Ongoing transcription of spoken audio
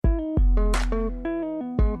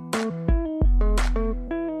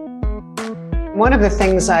One of the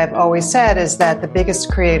things I've always said is that the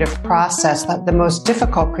biggest creative process, the most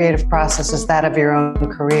difficult creative process is that of your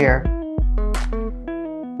own career.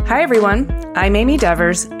 Hi, everyone. I'm Amy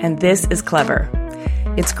Devers, and this is Clever.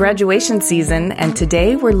 It's graduation season, and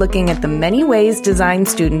today we're looking at the many ways design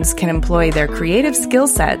students can employ their creative skill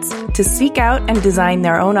sets to seek out and design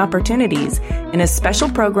their own opportunities in a special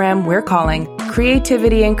program we're calling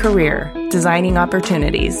Creativity and Career, Designing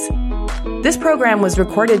Opportunities. This program was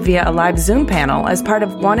recorded via a live Zoom panel as part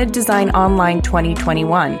of Wanted Design Online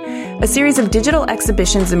 2021, a series of digital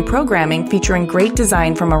exhibitions and programming featuring great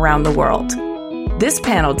design from around the world. This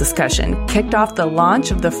panel discussion kicked off the launch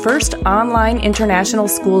of the first online International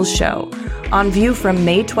Schools Show, on view from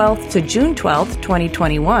May 12th to June 12th,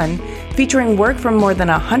 2021, featuring work from more than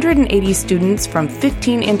 180 students from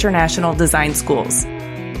 15 international design schools.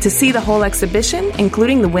 To see the whole exhibition,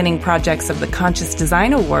 including the winning projects of the Conscious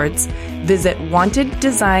Design Awards, visit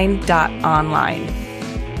wanteddesign.online.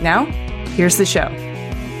 Now, here's the show.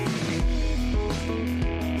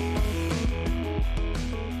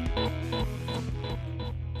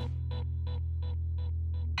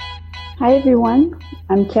 Hi everyone,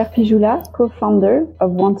 I'm Claire Pijoula, co-founder of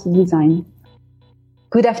Wanted Design.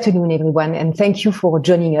 Good afternoon, everyone, and thank you for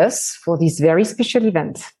joining us for this very special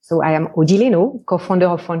event. So I am Odile Hainaut, co-founder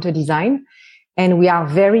of Wanted Design, and we are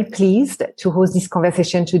very pleased to host this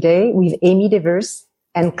conversation today with Amy Devers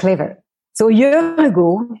and Clever. So a year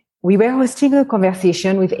ago, we were hosting a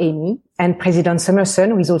conversation with Amy and President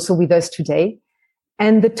Summerson, who is also with us today,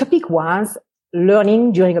 and the topic was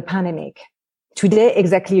learning during a pandemic. Today,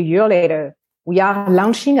 exactly a year later, we are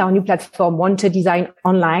launching our new platform, Wanted Design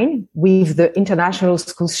Online, with the International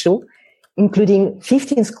Schools Show, including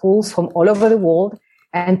 15 schools from all over the world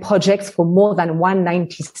and projects for more than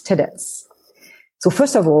 190 students. So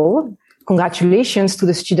first of all, congratulations to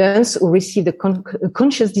the students who received the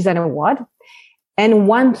Conscious Design Award. And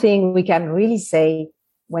one thing we can really say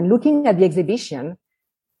when looking at the exhibition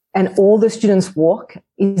and all the students' work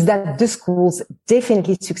is that the schools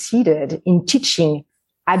definitely succeeded in teaching,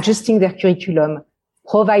 adjusting their curriculum,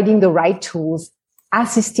 providing the right tools,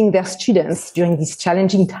 assisting their students during these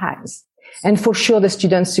challenging times. And for sure, the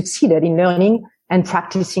students succeeded in learning and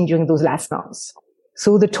practicing during those last months.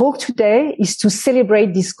 So the talk today is to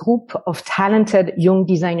celebrate this group of talented young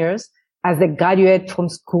designers as they graduate from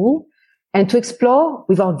school and to explore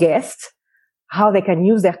with our guests how they can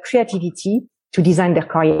use their creativity to design their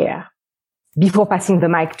career. Before passing the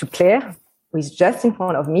mic to Claire, who is just in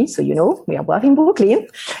front of me, so you know, we are both in Brooklyn,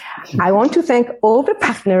 I want to thank all the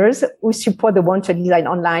partners who support the Wanted Design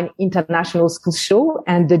Online International Schools Show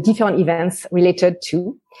and the different events related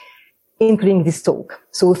to, including this talk.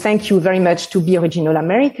 So thank you very much to Be Original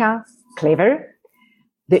America, Clever,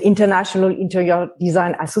 the International Interior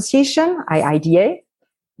Design Association, IIDA,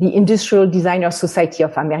 the Industrial Designers Society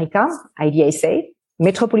of America, IDSA,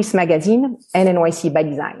 Metropolis Magazine, and NYC by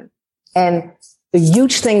Design. And a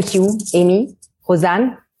huge thank you, Amy,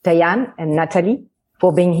 Roseanne, Diane, and Natalie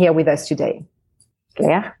for being here with us today.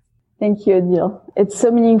 Claire? Thank you, Odile. It's so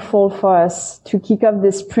meaningful for us to kick off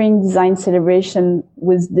the spring design celebration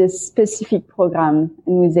with this specific program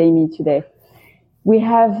and with Amy today. We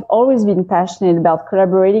have always been passionate about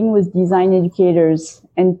collaborating with design educators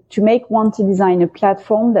and to make Wanted Design a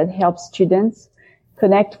platform that helps students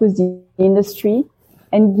connect with the industry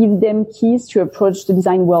and give them keys to approach the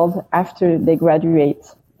design world after they graduate.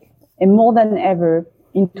 And more than ever,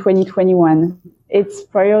 in 2021, it's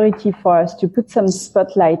priority for us to put some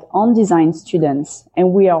spotlight on design students,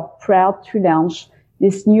 and we are proud to launch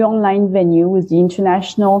this new online venue with the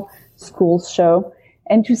International Schools Show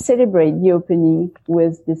and to celebrate the opening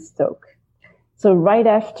with this talk. So right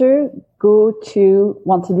after, go to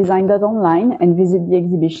wanteddesign.online and visit the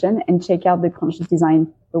exhibition and check out the Conscious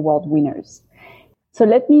Design Award winners. So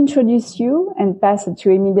let me introduce you and pass it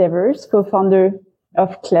to Amy Devers, co-founder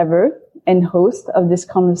of Clever and host of this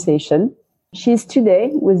conversation. She's today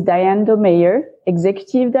with Diane Domeyer,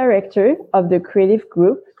 Executive Director of the Creative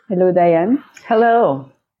Group. Hello, Diane. Hello.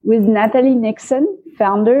 With Natalie Nixon,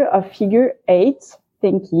 founder of Figure 8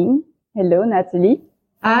 Thinking. Hello, Natalie.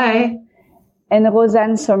 Hi. And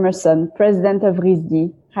Roseanne Summerson, President of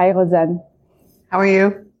RISD. Hi, Roseanne. How are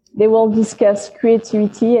you? They will discuss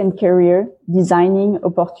creativity and career, designing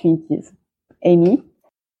opportunities. Amy?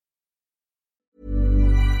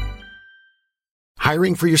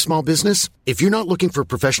 Hiring for your small business? If you're not looking for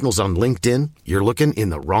professionals on LinkedIn, you're looking in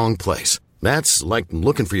the wrong place. That's like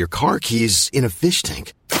looking for your car keys in a fish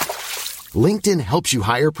tank. LinkedIn helps you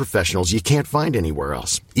hire professionals you can't find anywhere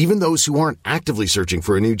else, even those who aren't actively searching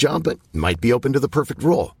for a new job but might be open to the perfect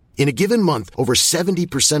role. In a given month, over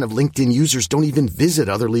 70% of LinkedIn users don't even visit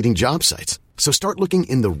other leading job sites. So start looking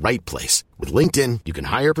in the right place. With LinkedIn, you can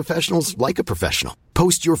hire professionals like a professional.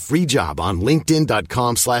 Post your free job on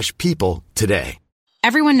linkedin.com/people today.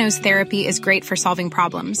 Everyone knows therapy is great for solving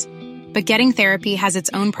problems, but getting therapy has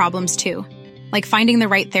its own problems too, like finding the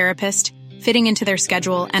right therapist, fitting into their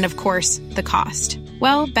schedule, and of course, the cost.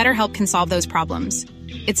 Well, BetterHelp can solve those problems.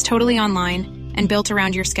 It's totally online and built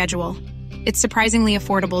around your schedule. It's surprisingly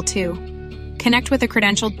affordable too. Connect with a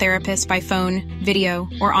credentialed therapist by phone, video,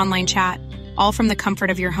 or online chat, all from the comfort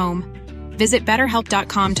of your home. Visit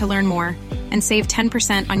BetterHelp.com to learn more and save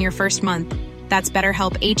 10% on your first month. That's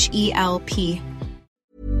BetterHelp, H-E-L-P.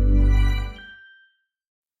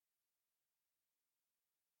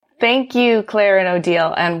 Thank you, Claire and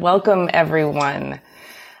Odile, and welcome everyone.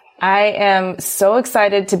 I am so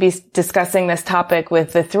excited to be discussing this topic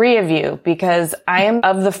with the three of you because I am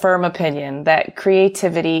of the firm opinion that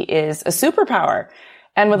creativity is a superpower.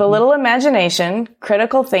 And with a little imagination,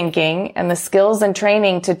 critical thinking, and the skills and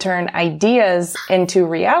training to turn ideas into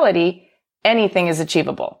reality, anything is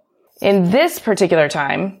achievable. In this particular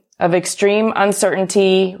time of extreme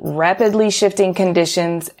uncertainty, rapidly shifting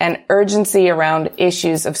conditions, and urgency around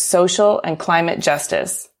issues of social and climate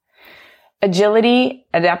justice, agility,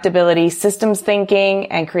 adaptability, systems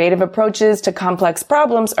thinking, and creative approaches to complex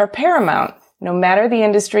problems are paramount, no matter the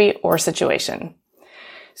industry or situation.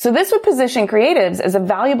 So this would position creatives as a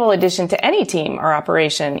valuable addition to any team or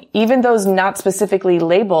operation, even those not specifically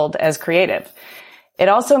labeled as creative. It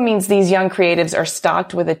also means these young creatives are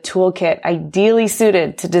stocked with a toolkit ideally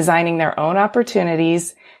suited to designing their own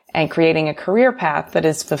opportunities and creating a career path that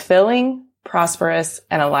is fulfilling, prosperous,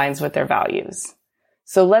 and aligns with their values.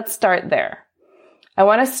 So let's start there. I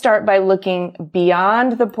want to start by looking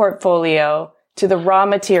beyond the portfolio to the raw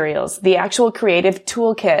materials, the actual creative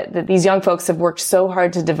toolkit that these young folks have worked so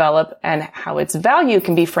hard to develop and how its value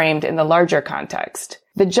can be framed in the larger context.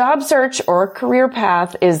 The job search or career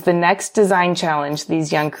path is the next design challenge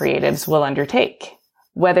these young creatives will undertake.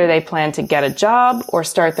 Whether they plan to get a job or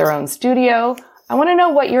start their own studio, I want to know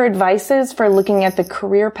what your advice is for looking at the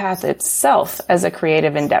career path itself as a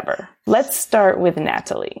creative endeavor. Let's start with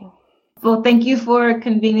Natalie. Well, thank you for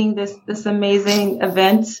convening this amazing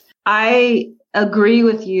event. I agree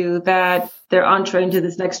with you that their entree into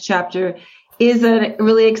this next chapter is a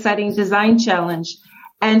really exciting design challenge.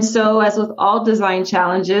 And so, as with all design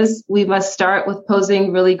challenges, we must start with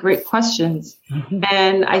posing really great questions.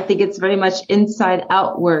 And I think it's very much inside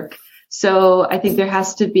out work. So I think there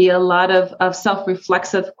has to be a lot of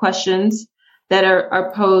self-reflexive questions that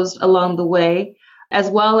are posed along the way,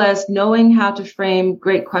 as well as knowing how to frame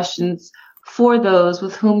great questions for those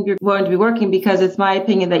with whom you're going to be working, because it's my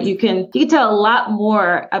opinion that you can tell a lot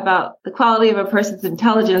more about the quality of a person's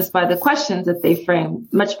intelligence by the questions that they frame,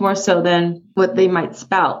 much more so than what they might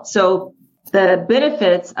spout. So the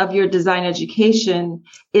benefits of your design education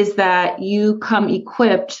is that you come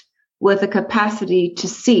equipped with a capacity to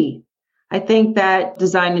see. I think that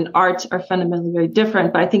design and art are fundamentally very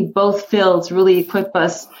different, but I think both fields really equip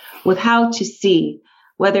us with how to see,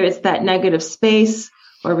 whether it's that negative space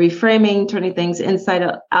or reframing, turning things inside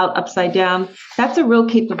out, upside down. That's a real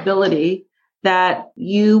capability that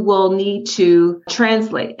you will need to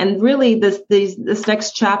translate. And really, this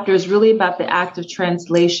next chapter is really about the act of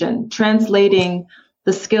translation, translating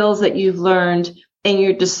the skills that you've learned in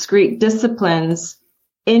your discrete disciplines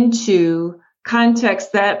into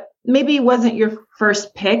context that maybe wasn't your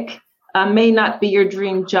first pick, may not be your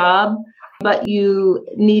dream job, but you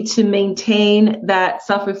need to maintain that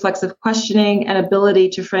self-reflexive questioning and ability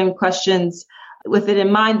to frame questions with it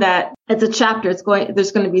in mind that it's a chapter.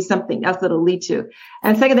 There's going to be something else that'll lead to.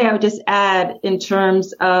 And second thing I would just add in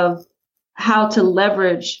terms of how to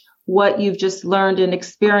leverage what you've just learned and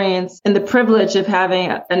experienced and the privilege of having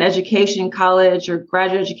an education, college or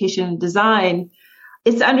graduate education in design,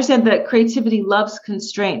 is to understand that creativity loves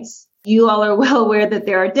constraints. You all are well aware that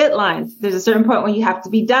there are deadlines. There's a certain point when you have to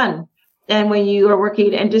be done. And when you are working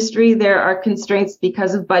in industry, there are constraints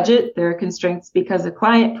because of budget. There are constraints because of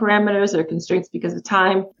client parameters. There are constraints because of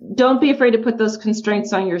time. Don't be afraid to put those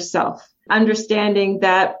constraints on yourself. Understanding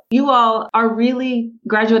that you all are really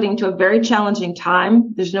graduating to a very challenging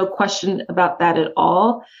time. There's no question about that at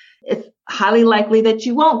all. It's highly likely that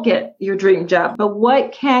you won't get your dream job. But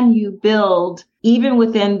what can you build even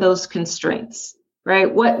within those constraints?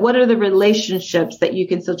 Right? What are the relationships that you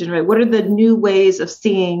can still generate? What are the new ways of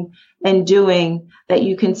seeing and doing that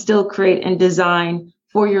you can still create and design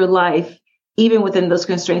for your life, even within those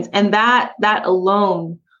constraints? And that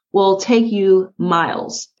alone will take you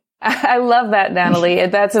miles. I love that, Natalie.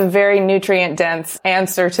 That's a very nutrient dense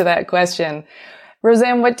answer to that question.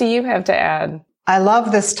 Roseanne, what do you have to add? I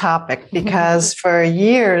love this topic because for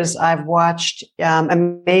years I've watched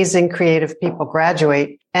amazing creative people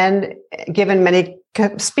graduate and given many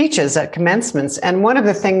speeches at commencements. And one of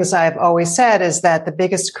the things I've always said is that the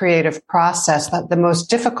biggest creative process, the most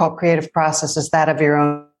difficult creative process is that of your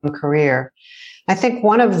own career. I think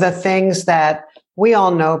one of the things that we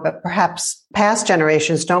all know, but perhaps past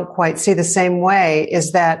generations don't quite see the same way,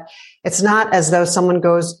 is that it's not as though someone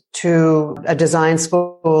goes to a design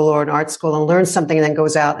school or an art school and learns something and then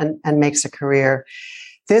goes out and makes a career.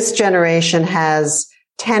 This generation has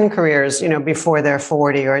 10 careers, before they're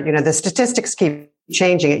 40, or, the statistics keep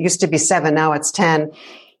changing. It used to be 7, now it's 10.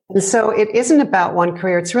 And so it isn't about one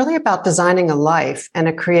career. It's really about designing a life and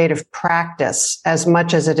a creative practice as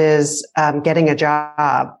much as it is getting a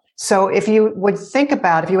job. So if you would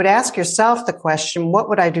ask yourself the question, what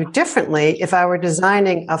would I do differently if I were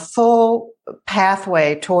designing a full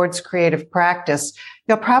pathway towards creative practice?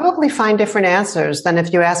 You'll probably find different answers than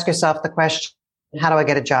if you ask yourself the question, how do I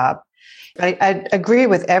get a job? I agree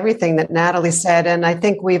with everything that Natalie said. And I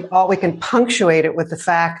think we can punctuate it with the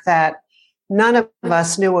fact that none of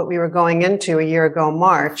us knew what we were going into a year ago,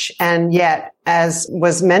 March. And yet, as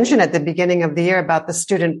was mentioned at the beginning of the year about the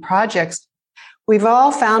student projects, we've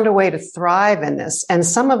all found a way to thrive in this. And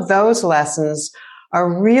some of those lessons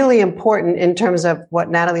are really important in terms of what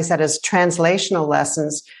Natalie said as translational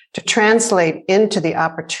lessons to translate into the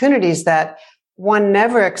opportunities that one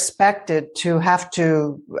never expected to have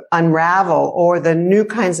to unravel, or the new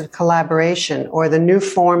kinds of collaboration or the new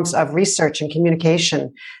forms of research and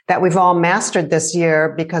communication that we've all mastered this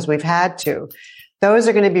year because we've had to. Those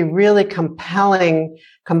are going to be really compelling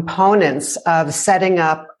components of setting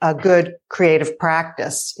up a good creative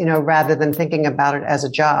practice, rather than thinking about it as a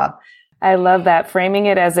job. I love that, framing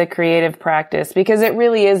it as a creative practice, because it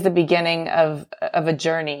really is the beginning of a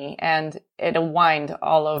journey, and it'll wind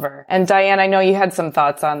all over. And Diane, I know you had some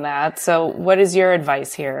thoughts on that. So what is your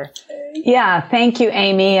advice here? Yeah, thank you,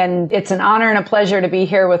 Amy. And it's an honor and a pleasure to be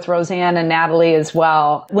here with Roseanne and Natalie as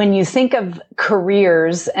well. When you think of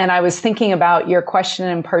careers, and I was thinking about your question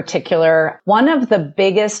in particular, one of the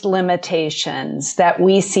biggest limitations that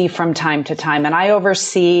we see from time to time, and I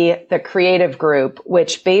oversee the creative group,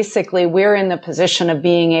 which basically we're in the position of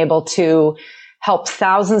being able to help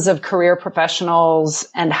thousands of career professionals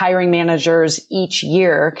and hiring managers each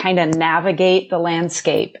year kind of navigate the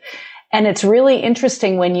landscape. And it's really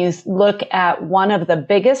interesting when you look at one of the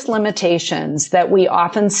biggest limitations that we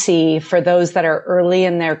often see for those that are early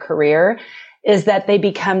in their career is that they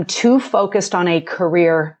become too focused on a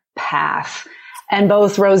career path. And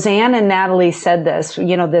both Roseanne and Natalie said this,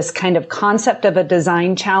 this kind of concept of a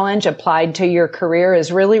design challenge applied to your career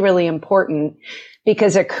is really, really important,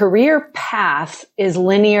 because a career path is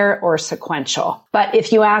linear or sequential. But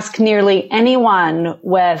if you ask nearly anyone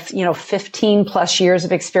with, 15 plus years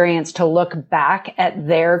of experience to look back at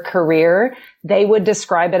their career, they would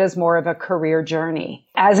describe it as more of a career journey.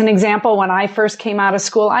 As an example, when I first came out of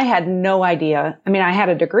school, I had no idea. I had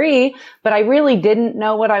a degree, but I really didn't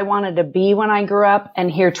know what I wanted to be when I grew up.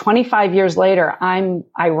 And here 25 years later, I'm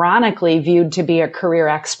ironically viewed to be a career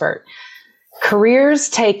expert. Careers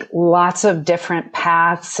take lots of different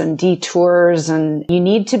paths and detours, and you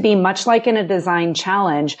need to be, much like in a design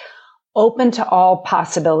challenge, open to all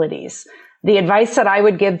possibilities. The advice that I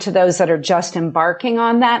would give to those that are just embarking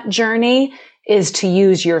on that journey is to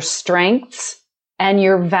use your strengths and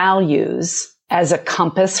your values as a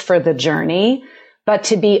compass for the journey, but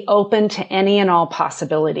to be open to any and all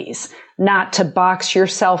possibilities, not to box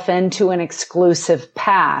yourself into an exclusive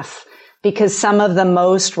path. Because some of the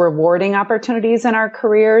most rewarding opportunities in our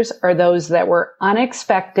careers are those that were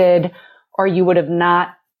unexpected or you would have not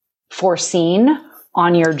foreseen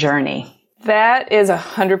on your journey. That is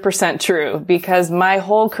 100% true, because my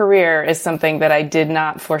whole career is something that I did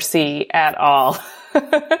not foresee at all.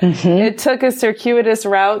 It took a circuitous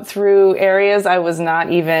route through areas I was not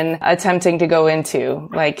even attempting to go into,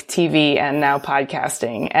 like TV and now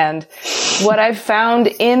podcasting. And what I've found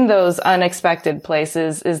in those unexpected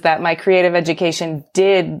places is that my creative education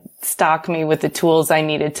did stock me with the tools I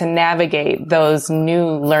needed to navigate those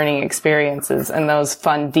new learning experiences and those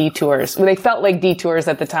fun detours. They felt like detours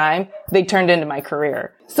at the time. They turned into my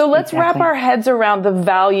career. So let's wrap our heads around the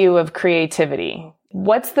value of creativity.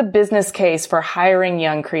 What's the business case for hiring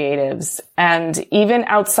young creatives? And even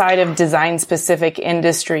outside of design-specific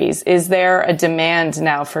industries, is there a demand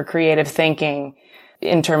now for creative thinking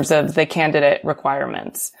in terms of the candidate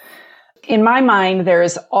requirements? In my mind, there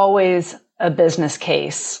is always a business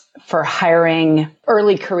case for hiring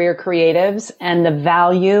early career creatives, and the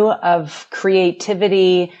value of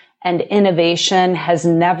creativity and innovation has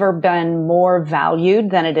never been more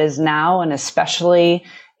valued than it is now, and especially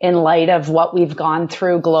in light of what we've gone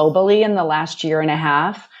through globally in the last year and a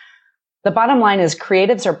half. The bottom line is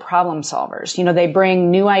creatives are problem solvers. You know, they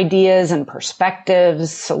bring new ideas and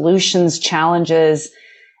perspectives, solutions, challenges,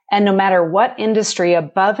 and no matter what industry,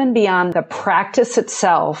 above and beyond the practice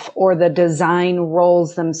itself or the design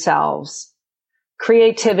roles themselves,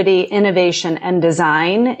 creativity, innovation, and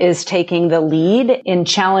design is taking the lead in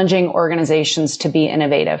challenging organizations to be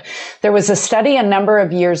innovative. There was a study a number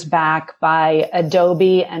of years back by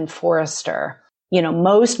Adobe and Forrester. You know,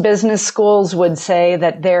 most business schools would say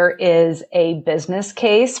that there is a business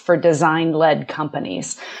case for design-led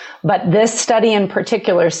companies. But this study in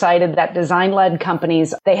particular cited that design-led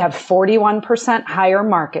companies, they have 41% higher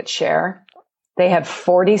market share. They have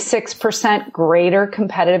 46% greater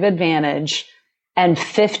competitive advantage and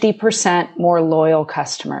 50% more loyal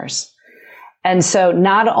customers. And so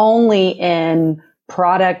not only in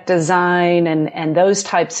product design and those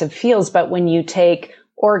types of fields, but when you take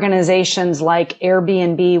organizations like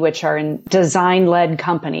Airbnb, which are in design-led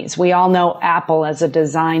companies, we all know Apple as a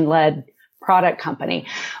design-led product company,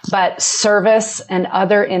 but service and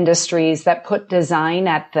other industries that put design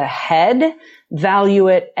at the head, value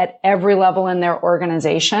it at every level in their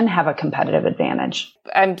organization, have a competitive advantage.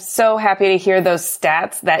 I'm so happy to hear those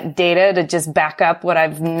stats, that data to just back up what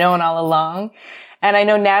I've known all along. And I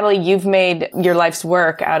know, Natalie, you've made your life's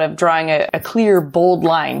work out of drawing a clear, bold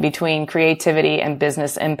line between creativity and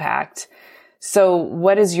business impact. So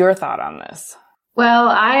what is your thought on this? Well,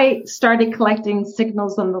 I started collecting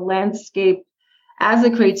signals on the landscape as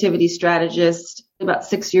a creativity strategist about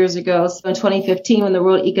 6 years ago. So in 2015, when the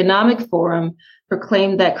World Economic Forum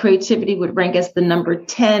proclaimed that creativity would rank as the number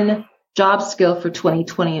 10 job skill for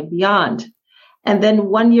 2020 and beyond. And then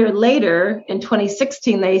 1 year later, in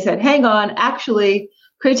 2016, they said, hang on, actually,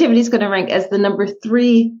 creativity is going to rank as the number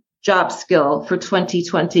 3 job skill for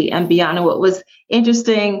 2020 and beyond. And what was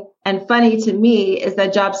interesting and funny to me is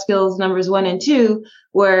that job skills numbers 1 and 2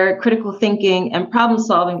 were critical thinking and problem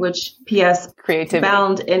solving, which PS creativity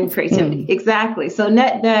bound in creativity. Exactly. So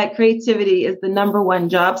net creativity is the number 1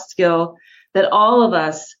 job skill that all of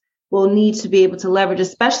us will need to be able to leverage,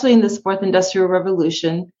 especially in this 4th industrial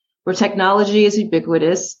revolution, where technology is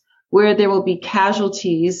ubiquitous, where there will be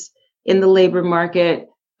casualties in the labor market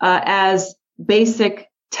as basic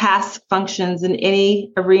task functions in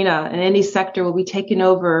any arena, in any sector, will be taken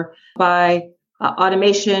over by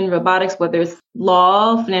automation, robotics, whether it's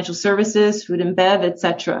law, financial services, food and bev,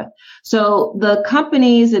 etc. So the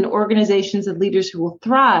companies and organizations and leaders who will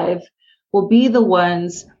thrive will be the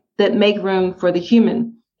ones that make room for the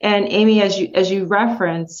human. And Amy, as you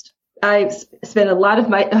referenced, I've spent a lot of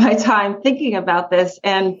my time thinking about this.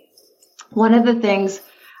 And one of the things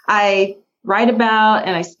I write about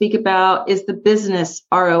and I speak about is the business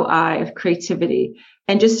ROI of creativity.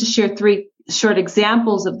 And just to share 3 short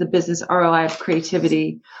examples of the business ROI of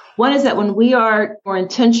creativity. One is that when we are more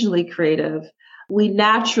intentionally creative, we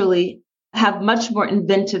naturally have much more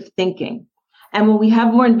inventive thinking. And when we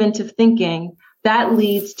have more inventive thinking, that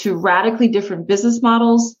leads to radically different business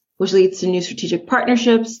models, which leads to new strategic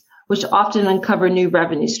partnerships, which often uncover new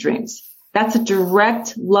revenue streams. That's a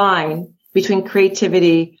direct line between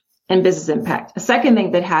creativity and business impact. A second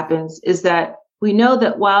thing that happens is that we know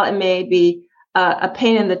that while it may be a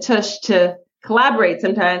pain in the tush to collaborate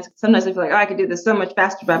sometimes we feel like, I could do this so much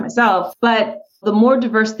faster by myself, but the more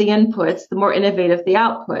diverse the inputs, the more innovative the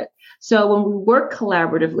output. So when we work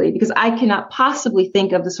collaboratively, because I cannot possibly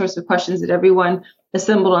think of the sorts of questions that everyone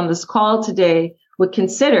assembled on this call today would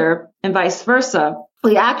consider, and vice versa,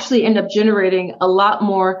 we actually end up generating a lot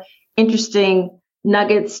more interesting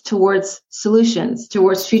nuggets towards solutions,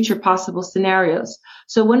 towards future possible scenarios.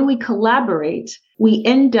 So when we collaborate, we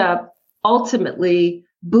end up ultimately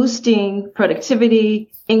boosting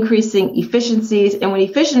productivity, increasing efficiencies. And when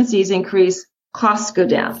efficiencies increase, costs go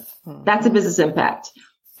down. That's a business impact.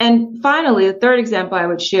 And finally, the third example I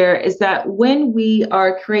would share is that when we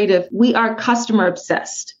are creative, we are customer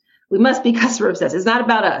obsessed. We must be customer obsessed. It's not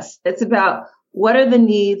about us. It's about what are the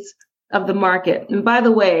needs of the market. And by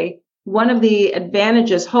the way, one of the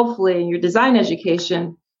advantages, hopefully, in your design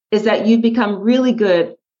education is that you become really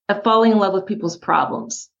good at falling in love with people's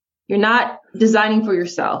problems. You're not designing for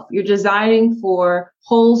yourself. You're designing for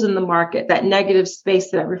holes in the market, that negative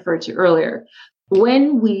space that I referred to earlier.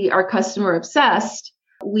 When we are customer obsessed,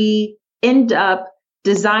 we end up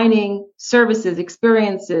designing services,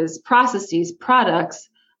 experiences, processes, products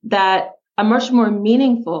that are much more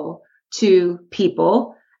meaningful to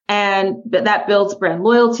people. And that builds brand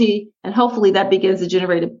loyalty. And hopefully that begins to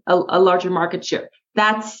generate a larger market share.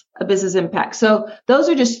 That's a business impact. So those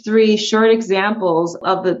are just 3 short examples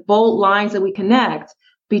of the bold lines that we connect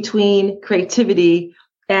between creativity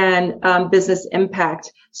and business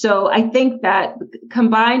impact. So I think that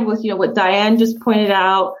combined with, what Diane just pointed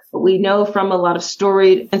out, what we know from a lot of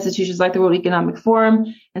storied institutions like the World Economic Forum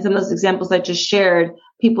and some of those examples I just shared,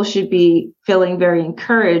 people should be feeling very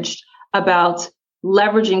encouraged about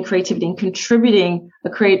leveraging creativity and contributing a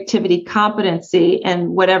creativity competency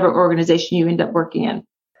in whatever organization you end up working in.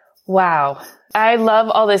 Wow. I love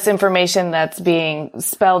all this information that's being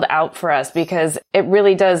spelled out for us because it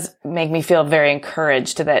really does make me feel very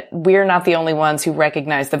encouraged that we're not the only ones who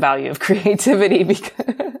recognize the value of creativity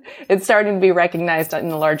because it's starting to be recognized in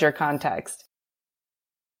the larger context.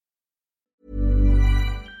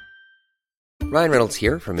 Ryan Reynolds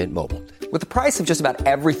here from Mint Mobile. With the price of just about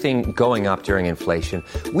everything going up during inflation,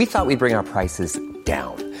 we thought we'd bring our prices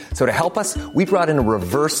down. So to help us, we brought in a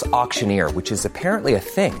reverse auctioneer, which is apparently a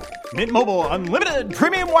thing. Mint Mobile Unlimited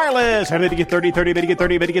Premium Wireless. How to get 30, 30, bit to get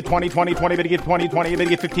 30, bit to get 20, 20, 20, bit to get 20, 20, bit to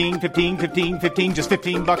get 15, 15, 15, 15, just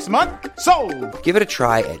 $15 a month? Sold! Give it a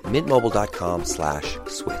try at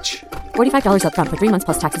mintmobile.com/switch. $45 up front for 3 months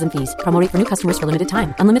plus taxes and fees. Promo rate for new customers for limited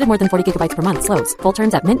time. Unlimited more than 40 gigabytes per month. Slows full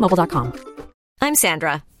terms at mintmobile.com. I'm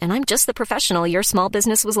Sandra, and I'm just the professional your small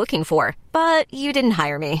business was looking for. But you didn't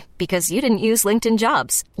hire me because you didn't use LinkedIn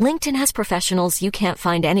Jobs. LinkedIn has professionals you can't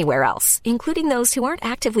find anywhere else, including those who aren't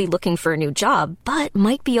actively looking for a new job, but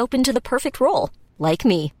might be open to the perfect role, like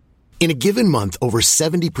me. In a given month, over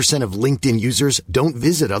 70% of LinkedIn users don't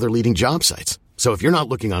visit other leading job sites. So if you're not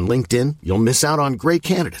looking on LinkedIn, you'll miss out on great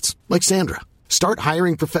candidates like Sandra. Start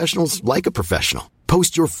hiring professionals like a professional.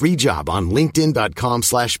 Post your free job on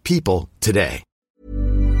linkedin.com/people today.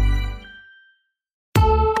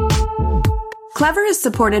 Clever is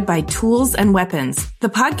supported by Tools and Weapons, the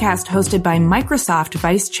podcast hosted by Microsoft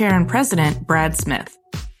Vice Chair and President Brad Smith.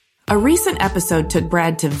 A recent episode took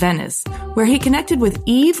Brad to Venice, where he connected with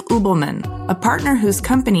Yves Ubelman, a partner whose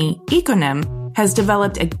company, Econem, has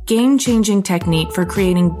developed a game-changing technique for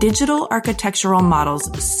creating digital architectural models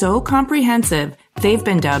so comprehensive they've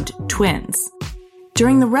been dubbed twins.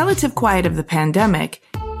 During the relative quiet of the pandemic,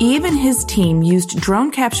 Yves and his team used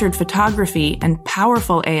drone-captured photography and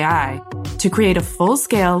powerful AI to create a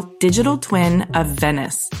full-scale digital twin of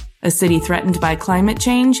Venice, a city threatened by climate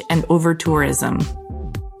change and over-tourism.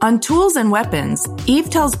 On Tools and Weapons, Yves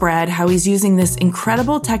tells Brad how he's using this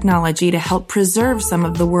incredible technology to help preserve some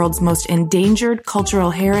of the world's most endangered cultural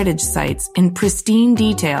heritage sites in pristine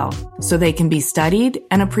detail so they can be studied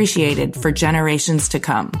and appreciated for generations to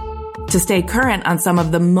come. To stay current on some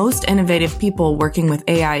of the most innovative people working with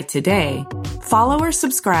AI today, follow or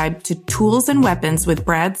subscribe to Tools and Weapons with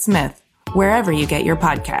Brad Smith, wherever you get your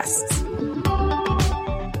podcasts.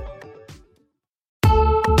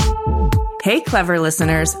 Hey, Clever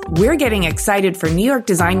listeners, we're getting excited for New York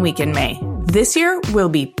Design Week in May. This year will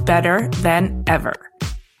be better than ever.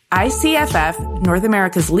 ICFF, North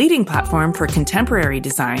America's leading platform for contemporary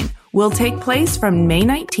design, will take place from May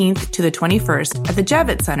 19th to the 21st at the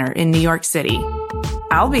Javits Center in New York City.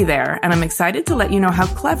 I'll be there, and I'm excited to let you know how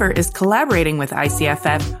Clever is collaborating with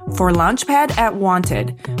ICFF for Launchpad at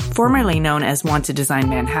Wanted, formerly known as Wanted Design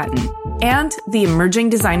Manhattan, and the Emerging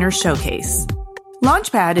Designers Showcase.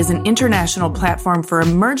 Launchpad is an international platform for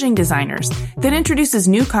emerging designers that introduces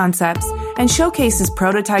new concepts and showcases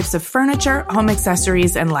prototypes of furniture, home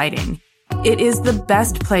accessories, and lighting. It is the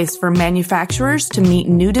best place for manufacturers to meet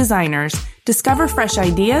new designers, discover fresh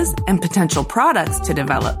ideas, and potential products to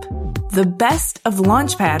develop. The best of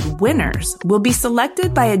Launchpad winners will be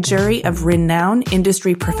selected by a jury of renowned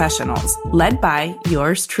industry professionals, led by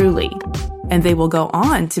yours truly. And they will go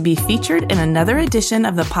on to be featured in another edition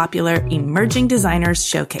of the popular Emerging Designers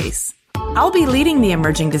Showcase. I'll be leading the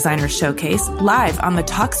Emerging Designers Showcase live on the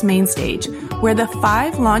Talks main stage, where the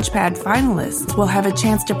 5 Launchpad finalists will have a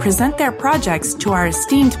chance to present their projects to our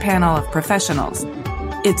esteemed panel of professionals.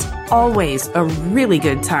 It's always a really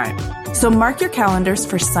good time. So mark your calendars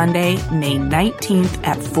for Sunday, May 19th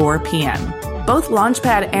at 4 p.m. Both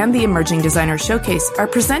Launchpad and the Emerging Designer Showcase are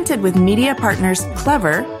presented with media partners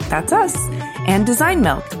Clever, that's us, and Design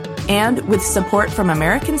Milk, and with support from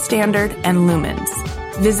American Standard and Lumens.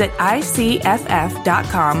 Visit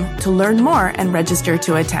ICFF.com to learn more and register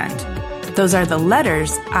to attend. Those are the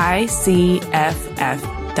letters ICFF.com.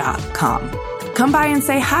 Come by and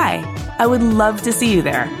say hi. I would love to see you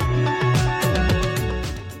there.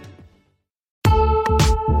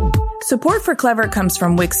 Support for Clever comes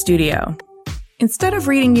from Wix Studio. Instead of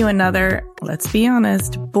reading you another, let's be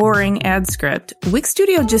honest, boring ad script, Wix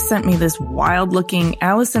Studio just sent me this wild-looking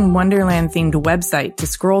Alice in Wonderland-themed website to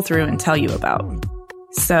scroll through and tell you about.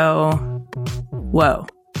 So, Whoa.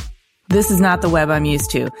 This is not the web I'm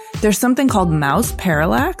used to. There's something called mouse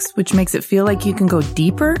parallax, which makes it feel like you can go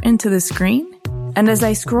deeper into the screen. And as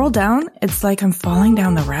I scroll down, it's like I'm falling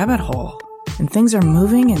down the rabbit hole. And things are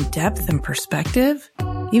moving in depth and perspective.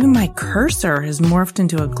 Even my cursor has morphed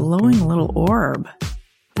into a glowing little orb.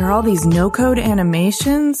 There are all these no-code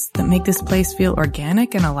animations that make this place feel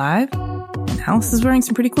organic and alive. And Alice is wearing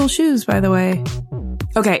some pretty cool shoes, by the way.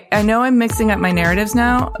 Okay, I know I'm mixing up my narratives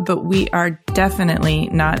now, but we are definitely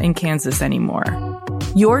not in Kansas anymore.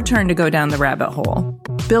 Your turn to go down the rabbit hole.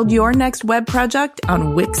 Build your next web project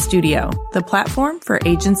on Wix Studio, the platform for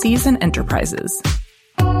agencies and enterprises.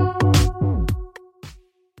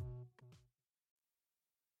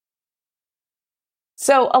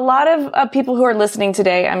 So a lot of people who are listening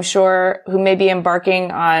today, I'm sure, who may be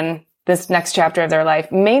embarking on this next chapter of their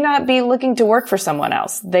life may not be looking to work for someone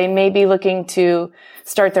else. They may be looking to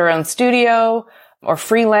start their own studio or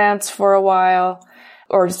freelance for a while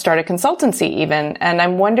or start a consultancy even. And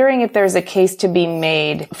I'm wondering if there's a case to be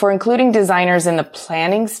made for including designers in the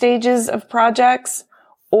planning stages of projects,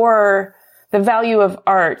 or the value of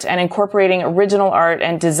art and incorporating original art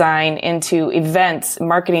and design into events,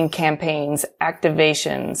 marketing campaigns,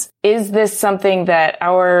 activations. Is this something that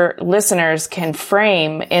our listeners can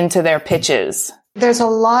frame into their pitches? There's a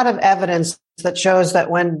lot of evidence that shows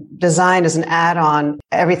that when design is an add-on,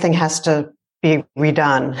 everything has to be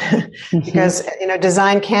redone because,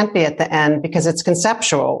 design can't be at the end because it's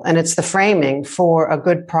conceptual and it's the framing for a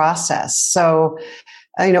good process. So,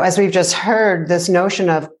 as we've just heard, this notion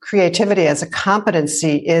of creativity as a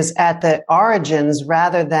competency is at the origins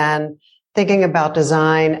rather than thinking about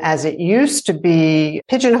design as it used to be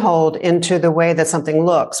pigeonholed into the way that something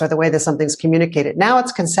looks or the way that something's communicated. Now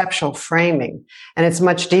it's conceptual framing, and it's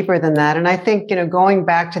much deeper than that. And I think, going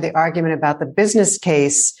back to the argument about the business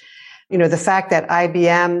case, the fact that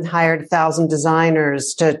IBM hired 1,000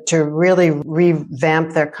 designers to really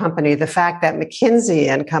revamp their company, the fact that McKinsey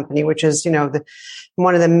and Company, which is,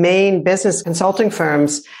 one of the main business consulting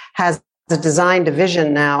firms, has a design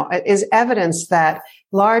division now, is evidence that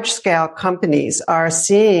large-scale companies are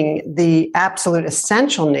seeing the absolute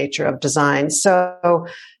essential nature of design. So,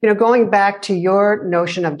 going back to your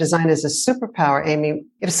notion of design as a superpower, Amy,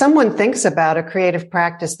 if someone thinks about a creative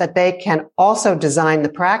practice that they can also design the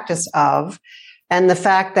practice of, and the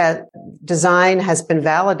fact that design has been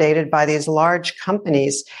validated by these large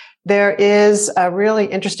companies, there is a really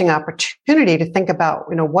interesting opportunity to think about,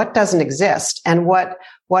 what doesn't exist and what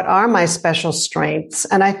are my special strengths.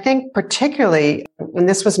 And I think particularly, and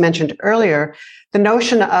this was mentioned earlier, the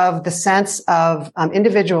notion of the sense of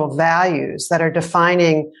individual values that are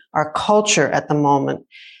defining our culture at the moment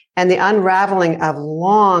and the unraveling of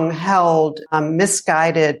long held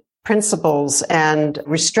misguided principles and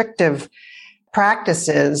restrictive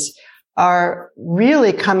practices are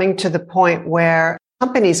really coming to the point where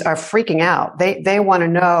companies are freaking out. They want to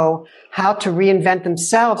know how to reinvent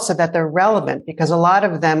themselves so that they're relevant, because a lot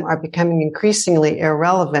of them are becoming increasingly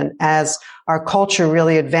irrelevant as our culture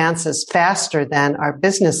really advances faster than our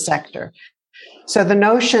business sector. So the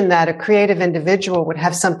notion that a creative individual would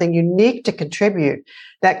have something unique to contribute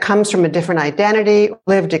that comes from a different identity,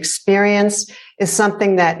 lived experience, is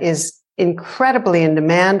something that is incredibly in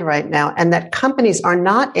demand right now, and that companies are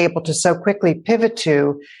not able to so quickly pivot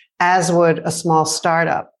to as would a small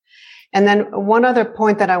startup. And then one other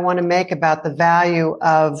point that I want to make about the value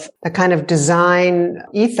of the kind of design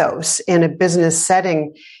ethos in a business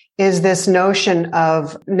setting is this notion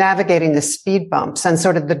of navigating the speed bumps and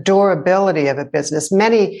sort of the durability of a business.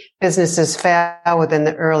 Many businesses fail within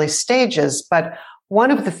the early stages, but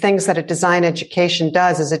one of the things that a design education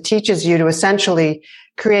does is it teaches you to essentially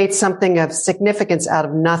create something of significance out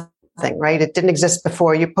of nothing. Right? It didn't exist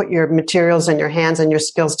before. You put your materials and your hands and your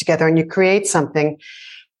skills together and you create something.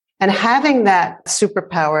 And having that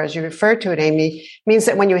superpower, as you referred to it, Amy, means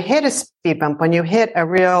that when you hit a speed bump, when you hit a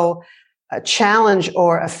real challenge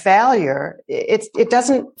or a failure, it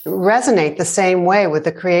doesn't resonate the same way with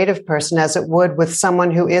the creative person as it would with someone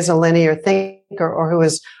who is a linear thinker or who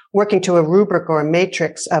is working to a rubric or a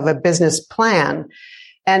matrix of a business plan.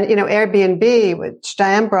 And, Airbnb, which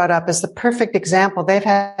Diane brought up, is the perfect example. They've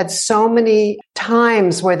had so many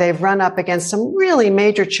times where they've run up against some really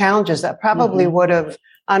major challenges that probably would have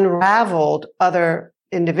unraveled other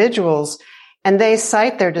individuals. And they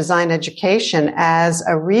cite their design education as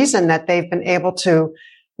a reason that they've been able to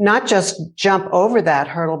not just jump over that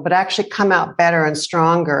hurdle, but actually come out better and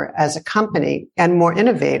stronger as a company and more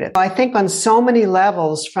innovative. I think on so many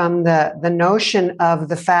levels, from the notion of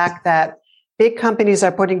the fact that big companies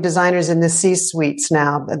are putting designers in the C-suites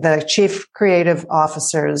now, the chief creative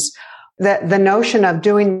officers, the notion of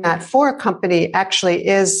doing that for a company actually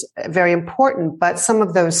is very important, but some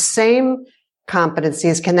of those same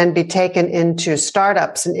competencies can then be taken into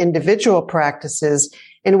startups and individual practices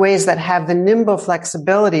in ways that have the nimble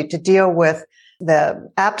flexibility to deal with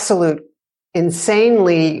the absolute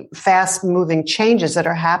insanely fast moving changes that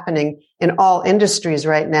are happening in all industries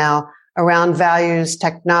right now around values,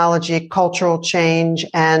 technology, cultural change,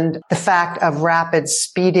 and the fact of rapid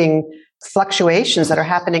speeding fluctuations that are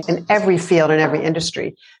happening in every field and every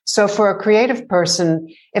industry. So for a creative person,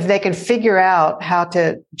 if they can figure out how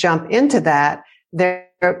to jump into that,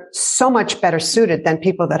 they're so much better suited than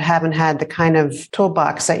people that haven't had the kind of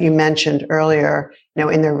toolbox that you mentioned earlier,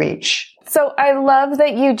 in their reach. So I love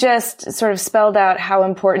that you just sort of spelled out how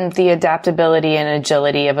important the adaptability and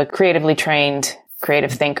agility of a creatively trained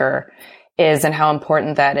creative thinker is and how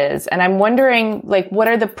important that is. And I'm wondering, what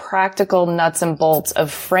are the practical nuts and bolts of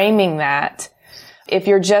framing that if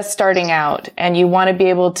you're just starting out and you want to be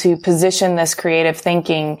able to position this creative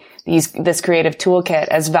thinking, this creative toolkit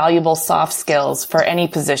as valuable soft skills for any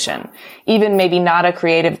position, even maybe not a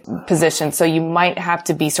creative position. So you might have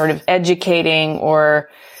to be sort of educating or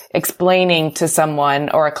explaining to someone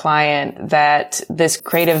or a client that this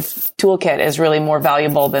creative toolkit is really more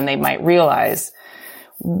valuable than they might realize.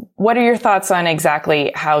 What are your thoughts on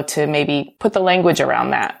exactly how to maybe put the language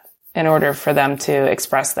around that in order for them to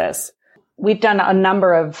express this? We've done a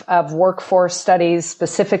number of workforce studies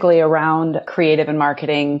specifically around creative and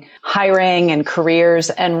marketing, hiring and careers.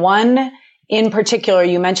 And one in particular,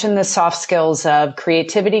 you mentioned the soft skills of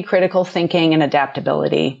creativity, critical thinking, and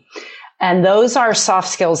adaptability. And those are soft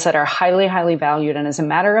skills that are highly, highly valued. And as a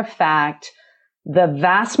matter of fact, the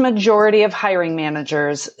vast majority of hiring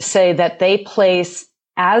managers say that they place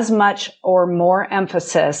as much or more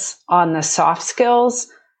emphasis on the soft skills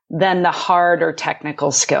than the hard or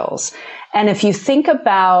technical skills. And if you think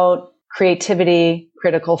about creativity,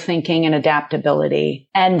 critical thinking, and adaptability,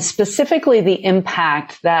 and specifically the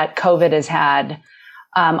impact that COVID has had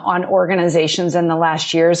on organizations in the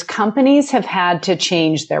last years, companies have had to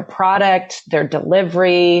change their product, their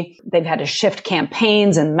delivery. They've had to shift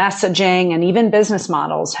campaigns and messaging, and even business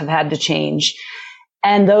models have had to change.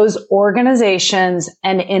 And those organizations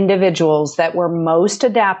and individuals that were most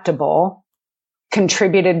adaptable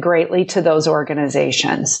contributed greatly to those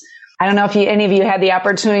organizations. I don't know if any of you had the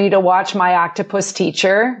opportunity to watch My Octopus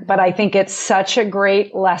Teacher, but I think it's such a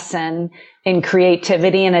great lesson in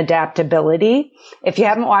creativity and adaptability. If you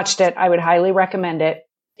haven't watched it, I would highly recommend it.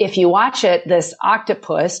 If you watch it, this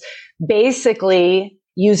octopus basically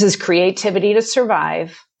uses creativity to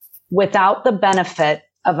survive without the benefit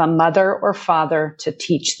of a mother or father to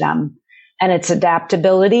teach them. And it's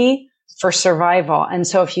adaptability for survival. And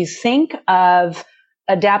so if you think of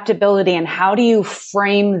adaptability and how do you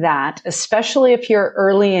frame that, especially if you're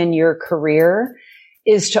early in your career,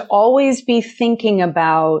 is to always be thinking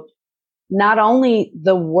about not only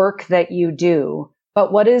the work that you do,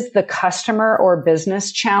 but what is the customer or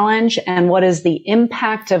business challenge and what is the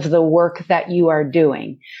impact of the work that you are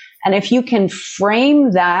doing. And if you can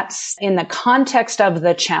frame that in the context of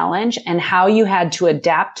the challenge and how you had to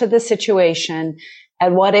adapt to the situation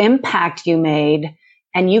and what impact you made,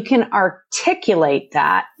 and you can articulate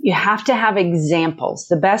that, you have to have examples.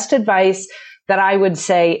 The best advice that I would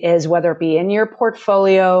say is, whether it be in your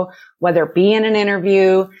portfolio, whether it be in an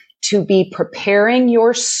interview, to be preparing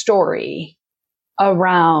your story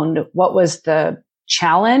around what was the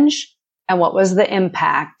challenge and what was the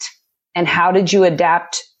impact and how did you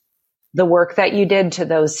adapt the work that you did to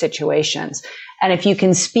those situations. And if you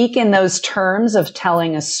can speak in those terms of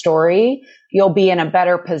telling a story, you'll be in a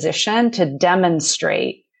better position to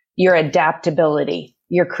demonstrate your adaptability,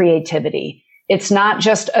 your creativity. It's not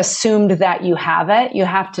just assumed that you have it. You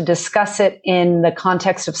have to discuss it in the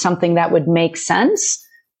context of something that would make sense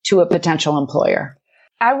to a potential employer.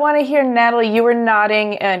 I want to hear, Natalie, you were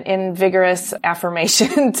nodding in vigorous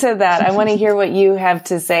affirmation to that. I want to hear what you have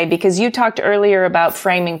to say, because you talked earlier about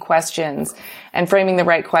framing questions, and framing the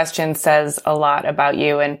right question says a lot about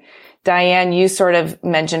you. And Diane, you sort of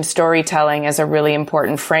mentioned storytelling as a really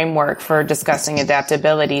important framework for discussing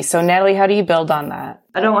adaptability. So Natalie, how do you build on that?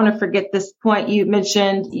 I don't want to forget this point you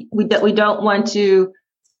mentioned. We don't want to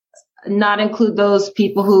not include those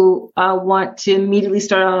people who want to immediately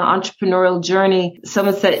start on an entrepreneurial journey.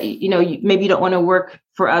 Someone said, maybe you don't want to work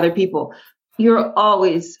for other people. You're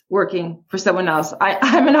always working for someone else.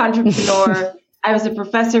 I'm an entrepreneur. I was a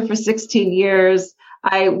professor for 16 years.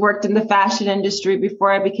 I worked in the fashion industry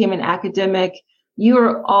before I became an academic. You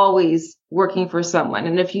are always working for someone.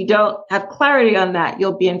 And if you don't have clarity on that,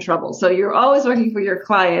 you'll be in trouble. So you're always working for your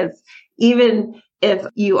clients, even if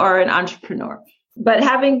you are an entrepreneur. But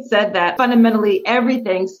having said that, fundamentally,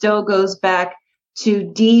 everything still goes back to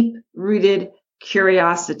deep-rooted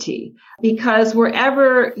curiosity, because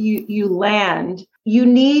wherever you land, you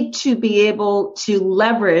need to be able to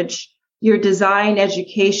leverage your design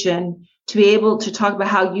education to be able to talk about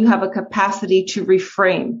how you have a capacity to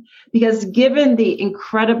reframe. Because given the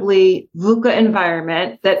incredibly VUCA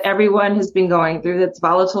environment that everyone has been going through, that's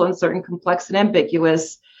volatile, uncertain, complex, and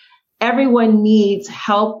ambiguous, everyone needs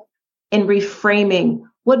help in reframing.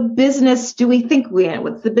 What business do we think we're in?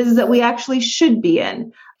 What's the business that we actually should be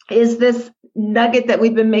in? Is this nugget that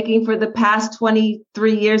we've been making for the past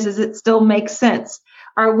 23 years, does it still make sense?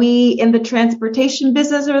 Are we in the transportation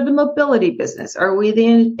business or the mobility business? Are we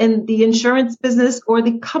in the insurance business or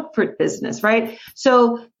the comfort business, right?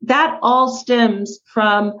 So that all stems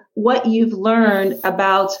from what you've learned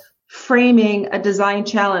about framing a design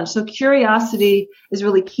challenge. So curiosity is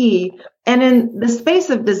really key. And in the space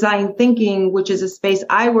of design thinking, which is a space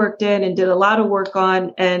I worked in and did a lot of work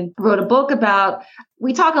on and wrote a book about,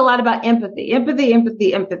 we talk a lot about empathy.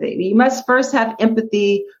 You must first have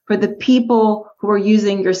empathy for the people who are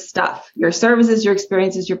using your stuff, your services, your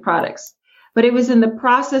experiences, your products. But it was in the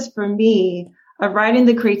process for me of writing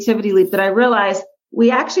The Creativity Leap that I realized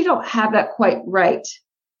we actually don't have that quite right.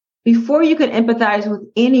 Before you can empathize with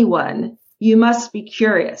anyone, you must be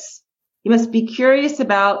curious. You must be curious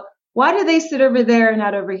about, why do they sit over there and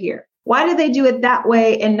not over here? Why do they do it that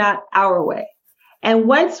way and not our way? And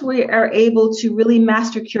once we are able to really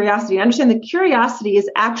master curiosity, understand that curiosity is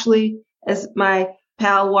actually, as my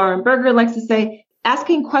pal Warren Berger likes to say,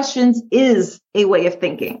 asking questions is a way of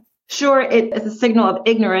thinking. Sure, it is a signal of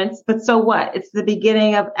ignorance, but so what? It's the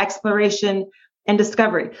beginning of exploration and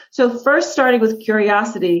discovery. So first starting with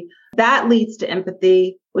curiosity, that leads to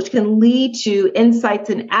empathy, which can lead to insights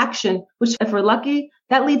and action, which if we're lucky,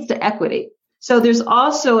 that leads to equity. So there's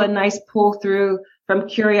also a nice pull through from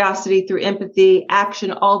curiosity through empathy,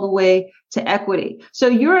 action, all the way to equity. So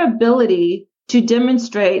your ability to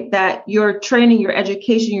demonstrate that your training, your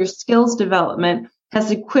education, your skills development has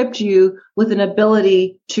equipped you with an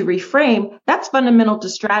ability to reframe, that's fundamental to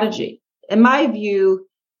strategy. In my view,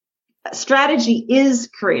 strategy is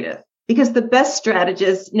creative because the best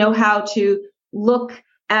strategists know how to look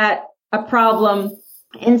at a problem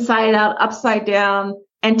inside out, upside down,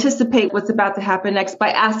 anticipate what's about to happen next by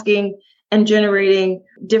asking and generating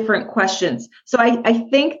different questions. So I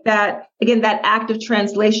think that, again, that act of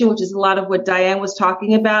translation, which is a lot of what Diane was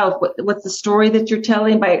talking about, what's the story that you're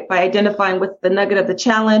telling by identifying what's the nugget of the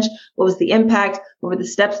challenge, what was the impact, what were the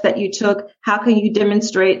steps that you took, how can you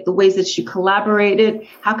demonstrate the ways that you collaborated,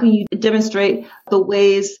 how can you demonstrate the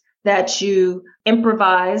ways that you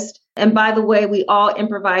improvised. And by the way, we all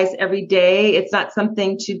improvise every day. It's not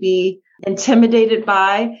something to be intimidated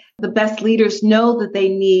by. The best leaders know that they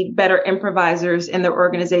need better improvisers in their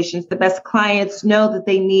organizations. The best clients know that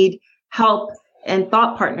they need help and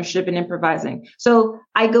thought partnership in improvising. So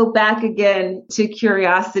I go back again to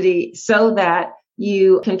curiosity so that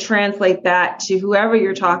you can translate that to whoever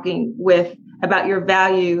you're talking with about your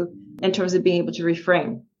value in terms of being able to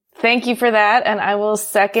reframe. Thank you for that. And I will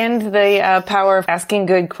second the power of asking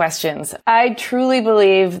good questions. I truly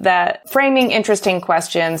believe that framing interesting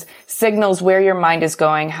questions signals where your mind is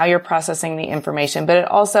going, how you're processing the information, but it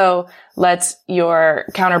also lets your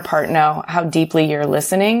counterpart know how deeply you're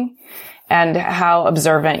listening and how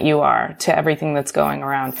observant you are to everything that's going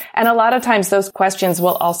around. And a lot of times those questions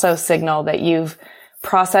will also signal that you've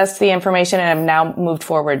processed the information and have now moved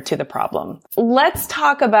forward to the problem. Let's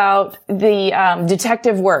talk about the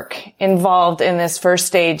detective work involved in this first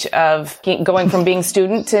stage of going from being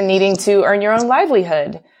student to needing to earn your own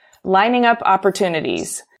livelihood, lining up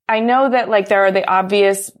opportunities. I know that there are the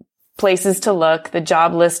obvious places to look, the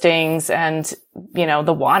job listings and,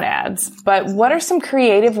 the want ads, but what are some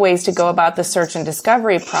creative ways to go about the search and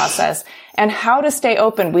discovery process and how to stay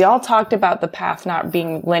open? We all talked about the path not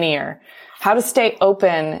being linear. How to stay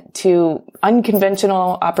open to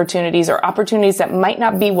unconventional opportunities or opportunities that might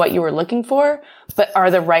not be what you were looking for, but are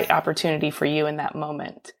the right opportunity for you in that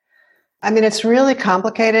moment. I mean, it's really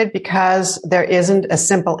complicated because there isn't a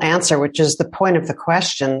simple answer, which is the point of the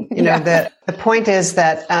question. The point is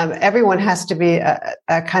that everyone has to be a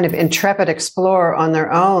kind of intrepid explorer on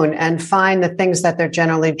their own and find the things that they're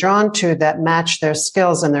generally drawn to that match their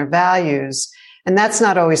skills and their values. And that's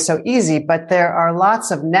not always so easy, but there are lots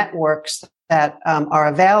of networks that are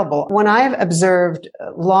available. When I've observed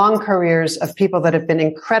long careers of people that have been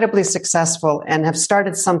incredibly successful and have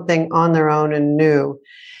started something on their own and new,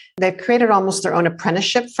 they've created almost their own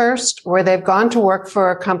apprenticeship first, where they've gone to work for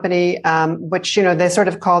a company, which, they sort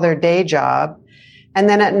of call their day job. And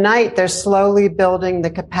then at night, they're slowly building the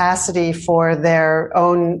capacity for their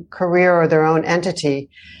own career or their own entity.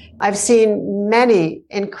 I've seen many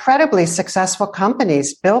incredibly successful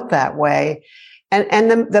companies built that way.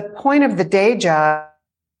 And the point of the day job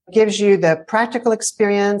gives you the practical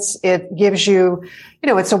experience. It gives you,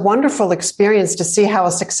 it's a wonderful experience to see how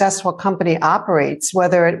a successful company operates,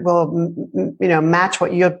 whether it will, match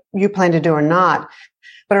what you plan to do or not.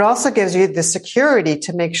 But it also gives you the security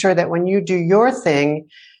to make sure that when you do your thing,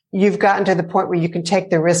 you've gotten to the point where you can take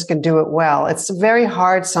the risk and do it well. It's very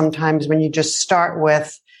hard sometimes when you just start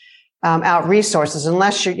with out resources,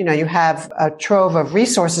 unless you have a trove of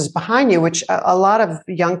resources behind you, which a lot of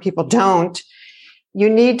young people don't. You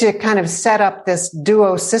need to kind of set up this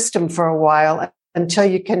duo system for a while until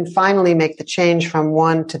you can finally make the change from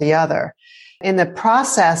one to the other. In the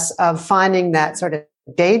process of finding that sort of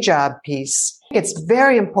day job piece, it's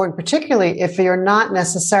very important, particularly if you're not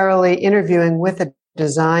necessarily interviewing with a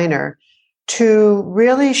designer, to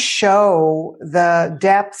really show the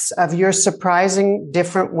depths of your surprising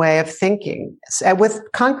different way of thinking with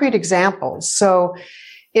concrete examples. So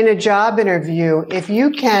in a job interview, if you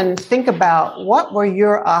can think about what were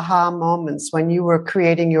your aha moments when you were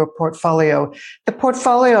creating your portfolio, the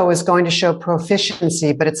portfolio is going to show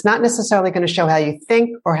proficiency, but it's not necessarily going to show how you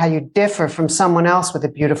think or how you differ from someone else with a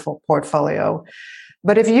beautiful portfolio.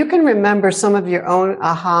 But if you can remember some of your own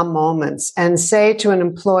aha moments and say to an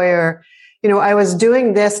employer, I was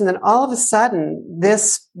doing this and then all of a sudden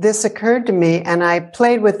this occurred to me and I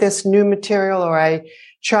played with this new material, or I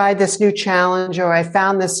tried this new challenge, or I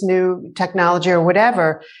found this new technology or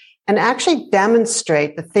whatever, and actually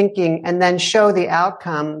demonstrate the thinking and then show the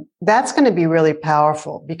outcome, that's going to be really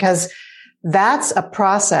powerful, because that's a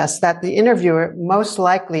process that the interviewer most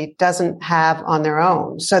likely doesn't have on their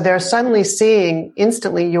own. So they're suddenly seeing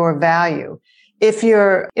instantly your value. If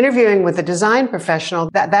you're interviewing with a design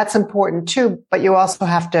professional, that's important too, but you also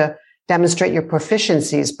have to demonstrate your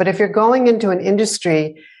proficiencies. But if you're going into an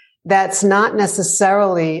industry that's not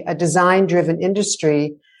necessarily a design-driven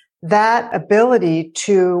industry, that ability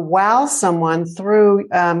to wow someone through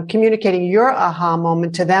communicating your aha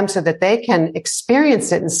moment to them so that they can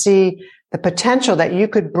experience it and see the potential that you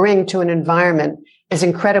could bring to an environment is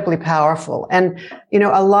incredibly powerful. And,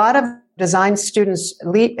 a lot of design students,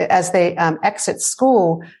 as they exit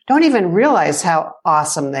school, don't even realize how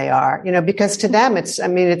awesome they are, because to them,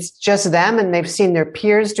 it's just them and they've seen their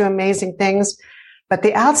peers do amazing things. But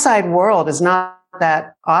the outside world is not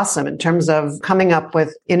that awesome in terms of coming up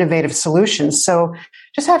with innovative solutions. So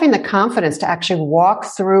just having the confidence to actually walk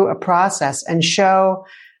through a process and show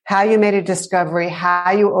how you made a discovery,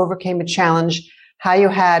 how you overcame a challenge, how you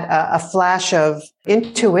had a flash of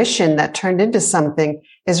intuition that turned into something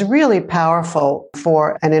is really powerful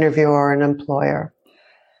for an interviewer or an employer.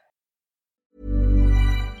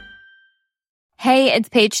 Hey, it's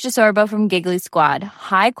Paige DeSorbo from Giggly Squad.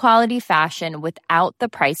 High quality fashion without the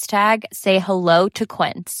price tag. Say hello to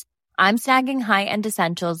Quince. I'm snagging high-end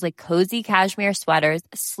essentials like cozy cashmere sweaters,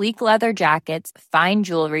 sleek leather jackets, fine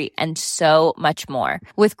jewelry, and so much more.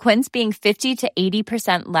 With Quince being 50 to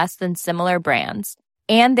 80% less than similar brands.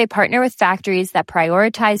 And they partner with factories that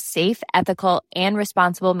prioritize safe, ethical, and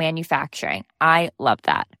responsible manufacturing. I love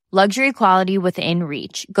that. Luxury quality within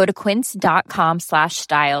reach. Go to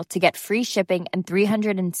quince.com/style to get free shipping and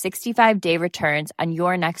 365-day returns on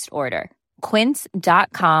your next order.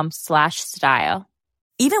 Quince.com/style.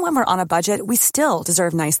 Even when we're on a budget, we still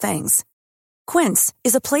deserve nice things. Quince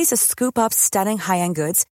is a place to scoop up stunning high-end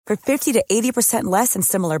goods for 50 to 80% less than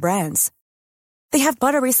similar brands. They have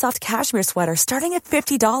buttery soft cashmere sweaters starting at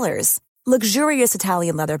 $50, luxurious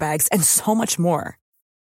Italian leather bags, and so much more.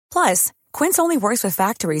 Plus, Quince only works with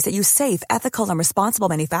factories that use safe, ethical, and responsible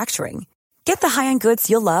manufacturing. Get the high-end goods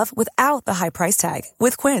you'll love without the high price tag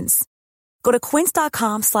with Quince. Go to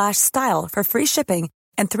quince.com/style for free shipping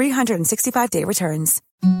and 365-day returns.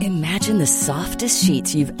 Imagine the softest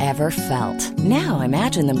sheets you've ever felt. Now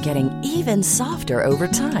imagine them getting even softer over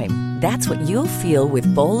time. That's what you'll feel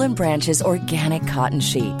with Boll & Branch's organic cotton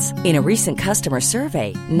sheets. In a recent customer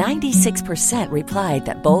survey, 96% replied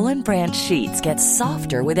that Boll & Branch sheets get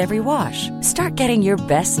softer with every wash. Start getting your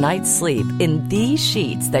best night's sleep in these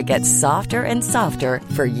sheets that get softer and softer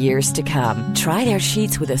for years to come. Try their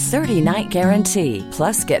sheets with a 30-night guarantee.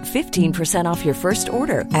 Plus, get 15% off your first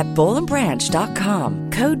order at bollandbranch.com.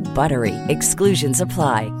 Code BUTTERY. Exclusions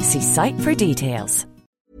apply. See site for details.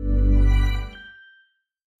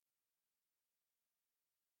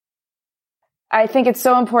 I think it's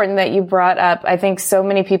so important that you brought up, I think so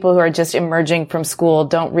many people who are just emerging from school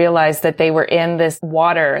don't realize that they were in this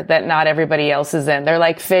water that not everybody else is in. They're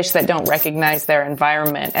like fish that don't recognize their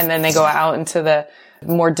environment. And then they go out into the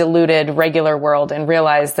more diluted regular world and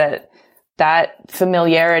realize that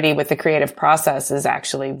familiarity with the creative process is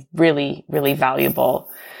actually really, really valuable.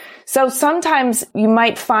 So sometimes you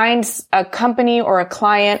might find a company or a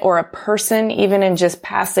client or a person, even in just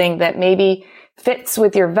passing, that maybe fits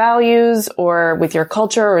with your values or with your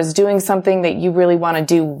culture or is doing something that you really want to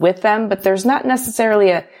do with them, but there's not necessarily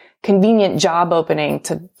a convenient job opening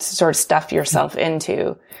to sort of stuff yourself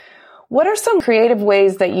into. What are some creative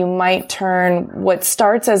ways that you might turn what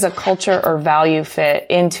starts as a culture or value fit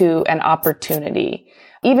into an opportunity,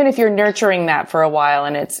 even if you're nurturing that for a while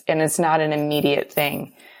and it's not an immediate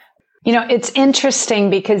thing? You know, it's interesting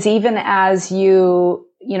because even as you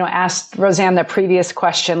asked Roseanne the previous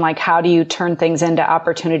question, like how do you turn things into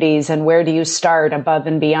opportunities and where do you start above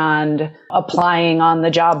and beyond applying on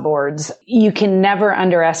the job boards? You can never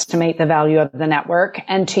underestimate the value of the network.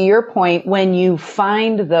 And to your point, when you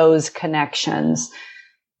find those connections,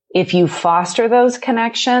 if you foster those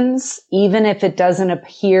connections, even if it doesn't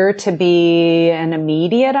appear to be an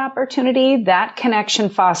immediate opportunity, that connection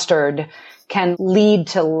fostered can lead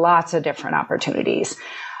to lots of different opportunities.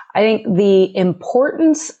 I think the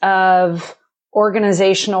importance of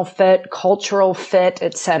organizational fit, cultural fit,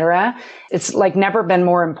 et cetera, it's like never been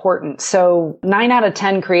more important. So 9 out of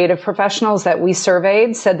 10 creative professionals that we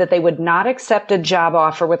surveyed said that they would not accept a job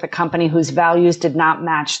offer with a company whose values did not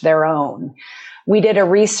match their own. We did a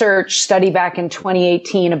research study back in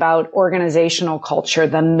 2018 about organizational culture,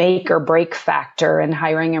 the make or break factor in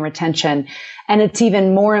hiring and retention. And it's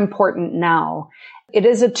even more important now. It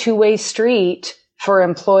is a two-way street for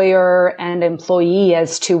employer and employee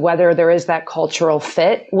as to whether there is that cultural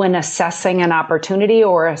fit when assessing an opportunity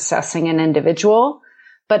or assessing an individual.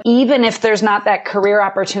 But even if there's not that career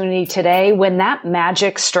opportunity today, when that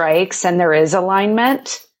magic strikes and there is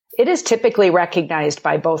alignment, it is typically recognized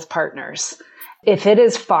by both partners. If it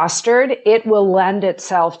is fostered, it will lend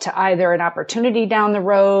itself to either an opportunity down the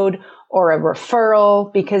road or a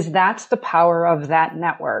referral, because that's the power of that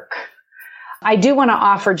network. I do want to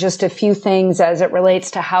offer just a few things as it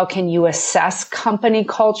relates to how can you assess company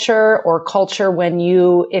culture or culture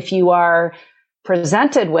if you are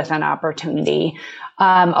presented with an opportunity.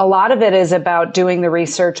 A lot of it is about doing the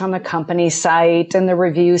research on the company site and the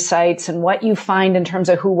review sites and what you find in terms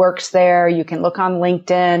of who works there. You can look on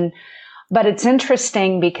LinkedIn. But it's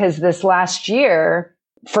interesting because this last year,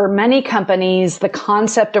 for many companies, the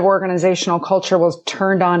concept of organizational culture was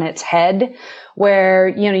turned on its head, where,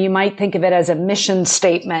 you might think of it as a mission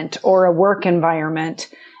statement or a work environment.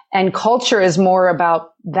 And culture is more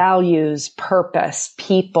about values, purpose,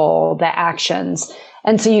 people, the actions.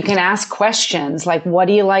 And so you can ask questions like, what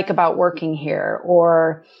do you like about working here?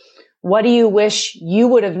 Or what do you wish you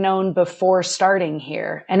would have known before starting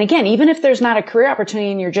here? And again, even if there's not a career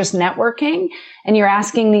opportunity and you're just networking and you're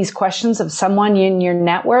asking these questions of someone in your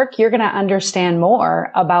network, you're going to understand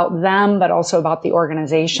more about them, but also about the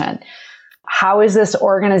organization. How is this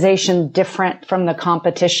organization different from the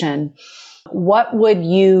competition? What would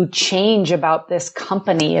you change about this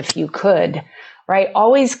company if you could? Right?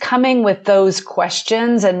 Always coming with those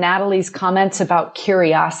questions, and Natalie's comments about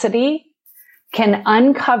curiosity can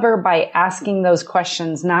uncover, by asking those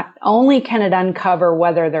questions, not only can it uncover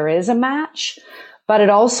whether there is a match, but it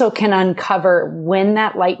also can uncover, when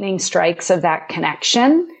that lightning strikes of that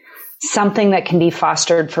connection, something that can be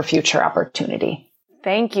fostered for future opportunity.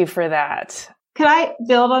 Thank you for that. Could I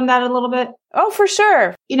build on that a little bit? Oh, for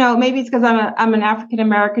sure. Maybe it's because I'm an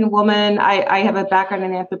African-American woman. I have a background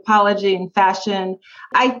in anthropology and fashion.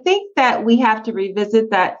 I think that we have to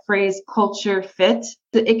revisit that phrase culture fit.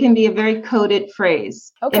 It can be a very coded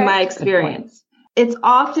phrase in my experience. It's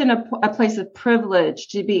often a place of privilege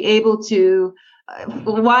to be able to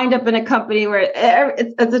wind up in a company where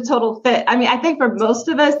it's a total fit. I mean, I think for most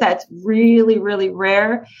of us, that's really, really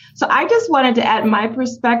rare. So I just wanted to add my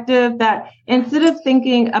perspective that instead of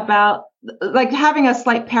thinking about like having a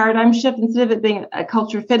slight paradigm shift, instead of it being a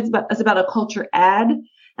culture fit, it's about a culture add. And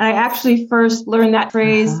I actually first learned that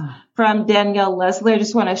phrase from Danielle Leslie. I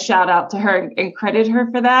just want to shout out to her and credit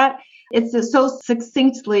her for that. It's so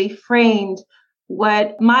succinctly framed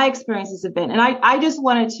what my experiences have been. And I just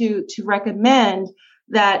wanted to recommend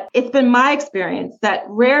that it's been my experience that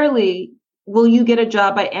rarely will you get a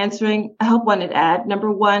job by answering a help wanted ad.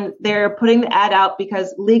 Number one, they're putting the ad out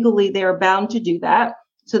because legally they're bound to do that,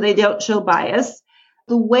 so they don't show bias.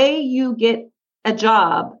 The way you get a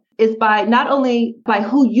job is by not only by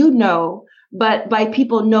who you know, but by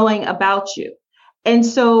people knowing about you. And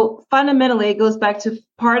so fundamentally, it goes back to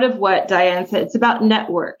part of what Diane said. It's about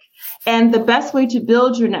network. And the best way to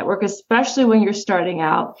build your network, especially when you're starting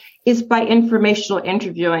out, is by informational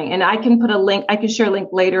interviewing. And I can put a link, I can share a link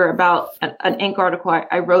later about an Inc. article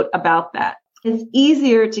I wrote about that. It's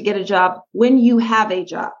easier to get a job when you have a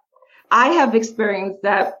job. I have experienced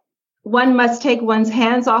that one must take one's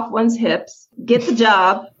hands off one's hips, get the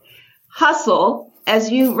job, hustle,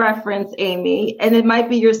 as you referenced, Amy, and it might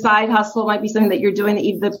be your side hustle, might be something that you're doing,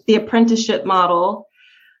 the apprenticeship model.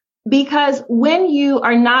 Because when you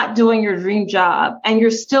are not doing your dream job and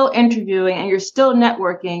you're still interviewing and you're still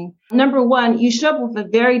networking, number one, you show up with a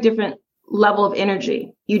very different level of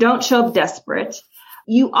energy. You don't show up desperate.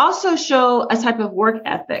 You also show a type of work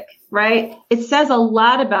ethic, right? It says a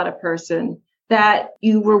lot about a person that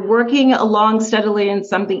you were working along steadily in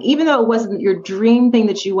something, even though it wasn't your dream thing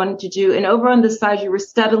that you wanted to do. And over on the side, you were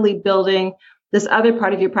steadily building this other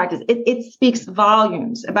part of your practice. It speaks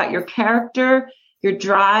volumes about your character, your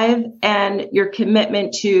drive, and your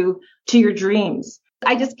commitment to your dreams.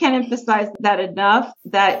 I just can't emphasize that enough,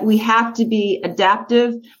 that we have to be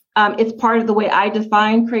adaptive. It's part of the way I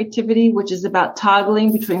define creativity, which is about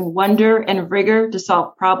toggling between wonder and rigor to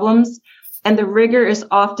solve problems. And the rigor is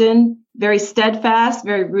often very steadfast,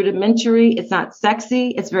 very rudimentary. It's not sexy.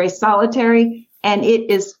 It's very solitary, and it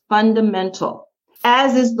is fundamental,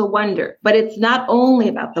 as is the wonder. But it's not only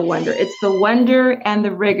about the wonder. It's the wonder and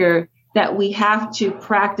the rigor that we have to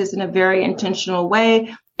practice in a very intentional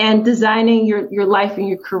way. And designing your life and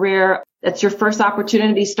your career, that's your first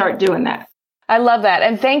opportunity. Start doing that. I love that.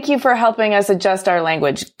 And thank you for helping us adjust our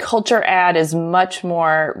language. Culture add is much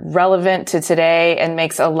more relevant to today and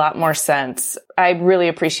makes a lot more sense. I really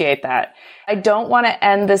appreciate that. I don't want to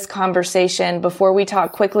end this conversation before we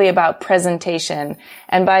talk quickly about presentation.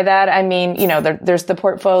 And by that, I mean, there's the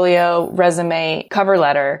portfolio, resume, cover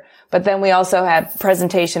letter, but then we also have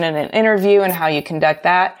presentation in an interview and how you conduct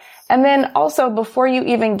that. And then also, before you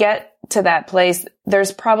even get to that place,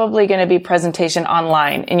 there's probably going to be presentation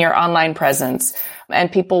online in your online presence, and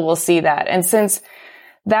people will see that. And since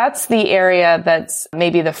that's the area that's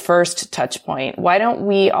maybe the first touch point, why don't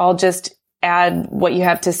we all just add what you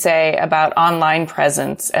have to say about online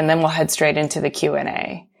presence, and then we'll head straight into the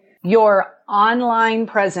Q&A. Your online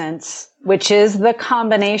presence, which is the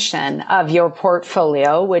combination of your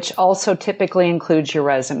portfolio, which also typically includes your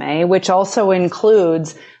resume, which also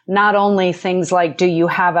includes not only things like, do you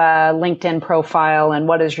have a LinkedIn profile and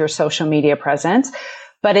what is your social media presence,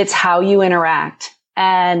 but it's how you interact.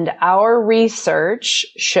 And our research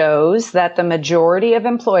shows that the majority of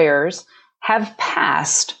employers have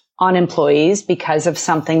passed on employees because of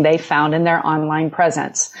something they found in their online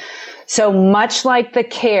presence. So much like the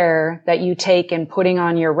care that you take in putting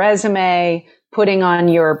on your resume, putting on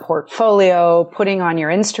your portfolio, putting on your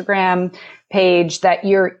Instagram page, that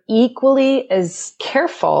you're equally as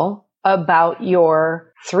careful about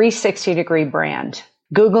your 360-degree brand.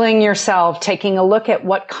 Googling yourself, taking a look at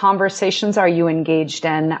what conversations are you engaged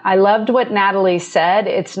in. I loved what Natalie said.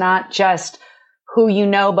 It's not just who you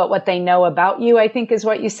know, but what they know about you, I think is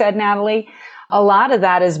what you said, Natalie. A lot of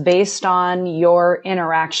that is based on your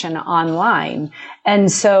interaction online.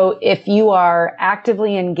 And so if you are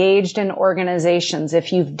actively engaged in organizations,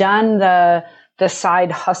 if you've done the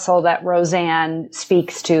side hustle that Roseanne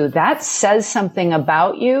speaks to, that says something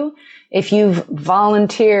about you. If you've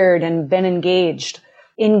volunteered and been engaged,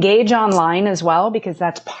 engage online as well, because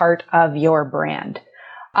that's part of your brand.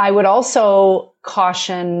 I would also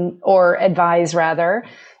caution, or advise rather,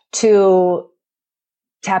 to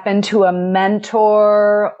tap into a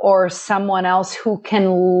mentor or someone else who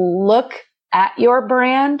can look at your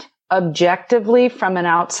brand objectively from an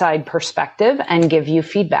outside perspective and give you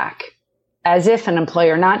feedback. As if an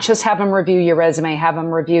employer, not just have them review your resume, have them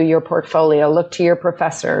review your portfolio, look to your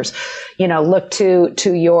professors, look to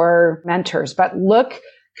your mentors, but look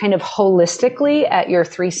kind of holistically at your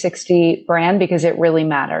 360 brand, because it really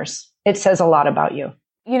matters. It says a lot about you.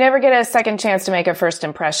 You never get a second chance to make a first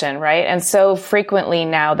impression, right? And so frequently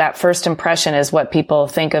now that first impression is what people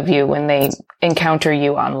think of you when they encounter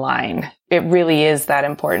you online. It really is that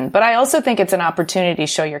important. But I also think it's an opportunity to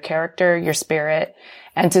show your character, your spirit,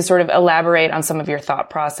 and to sort of elaborate on some of your thought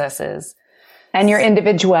processes. And your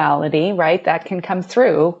individuality, right? That can come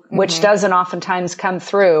through, which doesn't oftentimes come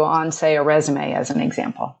through on, say, a resume as an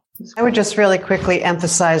example. I would just really quickly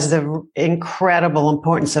emphasize the incredible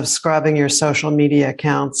importance of scrubbing your social media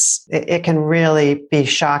accounts. It can really be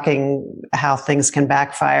shocking how things can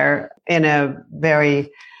backfire in a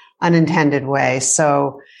very unintended way.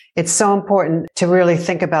 So it's so important to really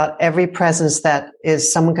think about every presence that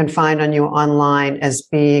is someone can find on you online as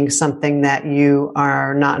being something that you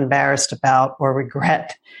are not embarrassed about or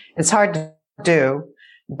regret. It's hard to do,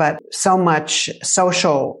 but so much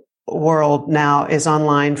social world now is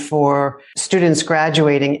online for students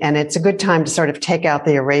graduating, and it's a good time to sort of take out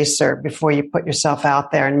the eraser before you put yourself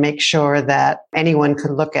out there and make sure that anyone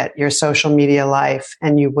could look at your social media life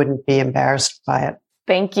and you wouldn't be embarrassed by it.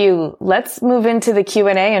 Thank you. Let's move into the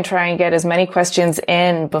Q&A and try and get as many questions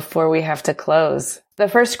in before we have to close. The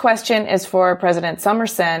first question is for President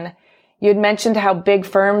Summerson. You had mentioned how big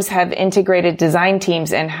firms have integrated design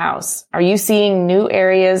teams in-house. Are you seeing new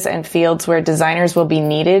areas and fields where designers will be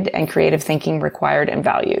needed and creative thinking required and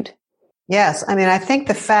valued? Yes. I mean, I think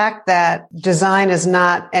the fact that design is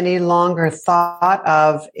not any longer thought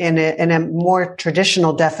of in a more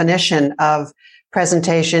traditional definition of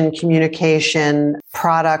presentation, communication,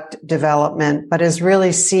 product development, but is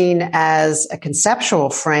really seen as a conceptual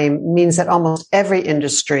frame means that almost every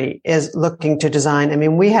industry is looking to design. I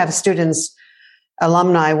mean, we have students,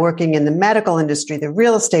 alumni working in the medical industry, the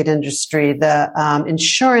real estate industry, the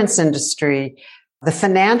insurance industry, the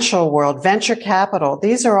financial world, venture capital.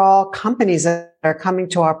 These are all companies that are coming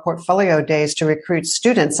to our portfolio days to recruit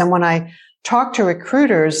students. And when I talk to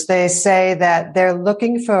recruiters, they say that they're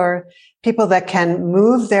looking for people that can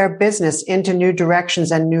move their business into new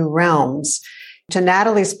directions and new realms. To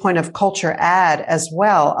Natalie's point of culture add as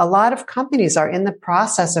well, a lot of companies are in the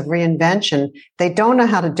process of reinvention. They don't know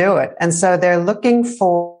how to do it. And so they're looking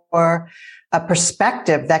for a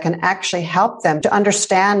perspective that can actually help them to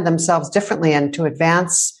understand themselves differently and to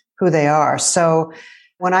advance who they are. So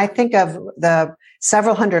when I think of the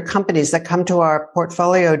several hundred companies that come to our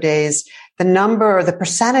portfolio days, the number or the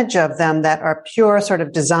percentage of them that are pure sort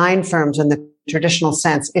of design firms in the traditional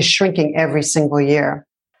sense is shrinking every single year.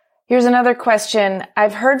 Here's another question.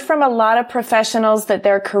 I've heard from a lot of professionals that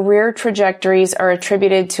their career trajectories are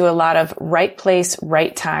attributed to a lot of right place,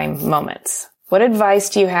 right time moments. What advice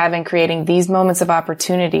do you have in creating these moments of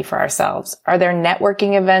opportunity for ourselves? Are there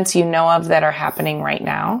networking events you know of that are happening right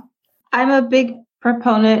now? I'm a big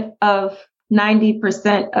proponent of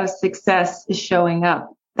 90% of success is showing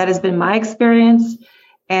up. That has been my experience,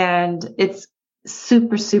 and it's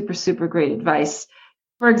super, super, super great advice.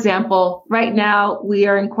 For example, right now we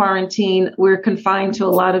are in quarantine. We're confined to a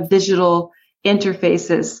lot of digital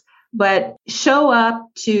interfaces, but show up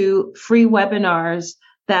to free webinars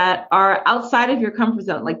that are outside of your comfort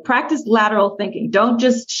zone. Like, practice lateral thinking. Don't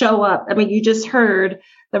just show up. I mean, you just heard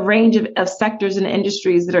the range of sectors and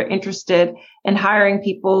industries that are interested in hiring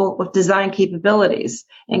people with design capabilities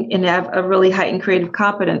and have a really heightened creative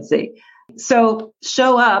competency. So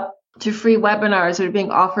show up to free webinars that are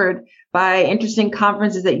being offered by interesting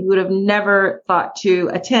conferences that you would have never thought to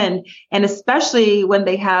attend. And especially when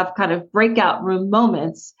they have kind of breakout room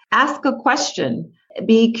moments, ask a question.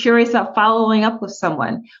 Be curious about following up with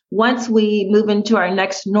someone. Once we move into our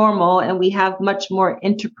next normal and we have much more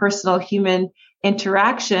interpersonal human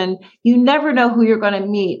interaction, you never know who you're going to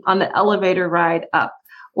meet on the elevator ride up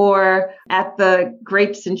or at the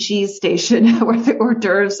grapes and cheese station where the hors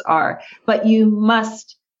d'oeuvres are. But you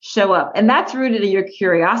must show up. And that's rooted in your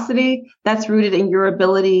curiosity. That's rooted in your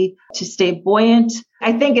ability to stay buoyant.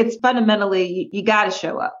 I think it's fundamentally, you got to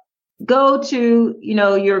show up. Go to,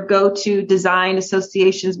 your go-to design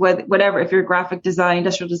associations, whatever, if you're graphic design,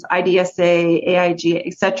 industrial design, IDSA, AIG,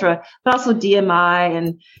 etc., but also DMI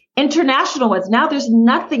and international ones. Now there's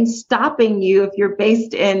nothing stopping you if you're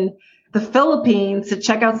based in the Philippines to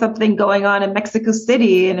check out something going on in Mexico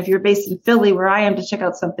City. And if you're based in Philly, where I am, to check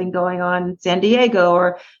out something going on in San Diego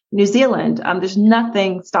or New Zealand. There's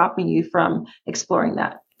nothing stopping you from exploring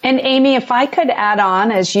that. And Amy, if I could add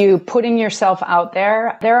on, as you putting yourself out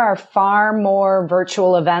there are far more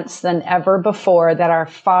virtual events than ever before that are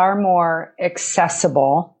far more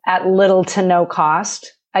accessible at little to no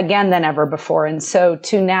cost, again, than ever before. And so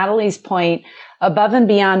to Natalie's point, above and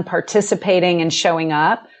beyond participating and showing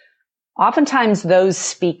up, oftentimes those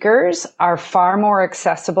speakers are far more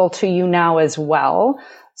accessible to you now as well.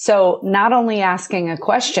 So not only asking a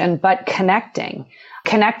question, but connecting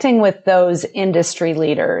with those industry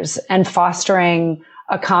leaders and fostering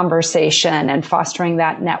a conversation and fostering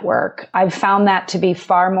that network. I've found that to be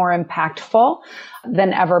far more impactful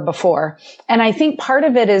than ever before. And I think part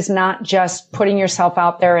of it is not just putting yourself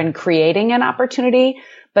out there and creating an opportunity,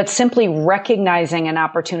 but simply recognizing an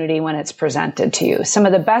opportunity when it's presented to you. Some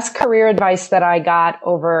of the best career advice that I got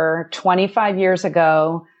over 25 years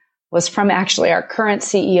ago was from actually our current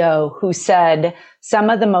CEO, who said, some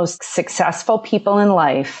of the most successful people in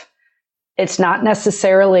life It's not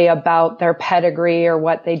necessarily about their pedigree or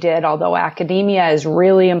what they did, although academia is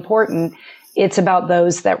really important. It's about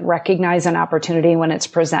those that recognize an opportunity when it's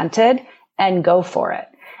presented and go for it.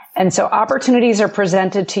 And so opportunities are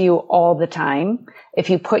presented to you all the time. If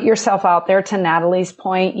you put yourself out there, to Natalie's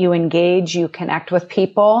point, you engage, you connect with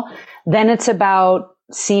people, then it's about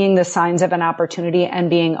seeing the signs of an opportunity and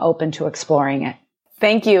being open to exploring it.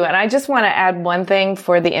 Thank you. And I just want to add one thing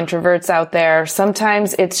for the introverts out there.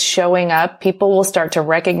 Sometimes it's showing up. People will start to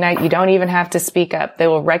recognize, you don't even have to speak up. They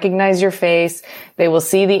will recognize your face. They will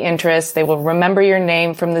see the interest. They will remember your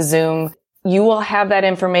name from the Zoom. You will have that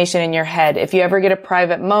information in your head. If you ever get a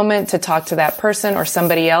private moment to talk to that person or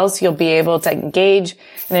somebody else, you'll be able to engage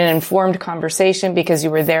in an informed conversation because you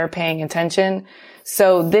were there paying attention.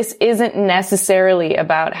 So this isn't necessarily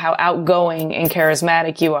about how outgoing and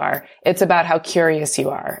charismatic you are. It's about how curious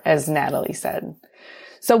you are, as Natalie said.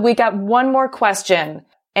 So we got one more question.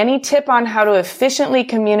 Any tip on how to efficiently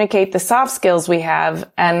communicate the soft skills we have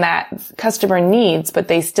and that customer needs, but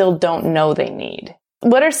they still don't know they need?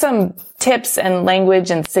 What are some tips and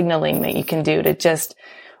language and signaling that you can do to just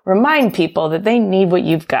remind people that they need what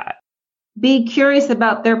you've got? Be curious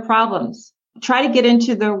about their problems. Try to get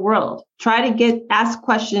into their world. Try to ask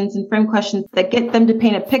questions and frame questions that get them to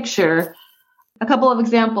paint a picture. A couple of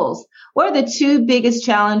examples. What are the two biggest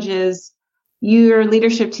challenges your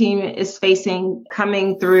leadership team is facing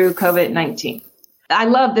coming through COVID-19? I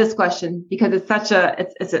love this question because it's such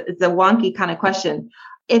it's a wonky kind of question.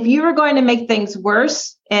 If you were going to make things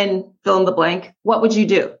worse and fill in the blank, what would you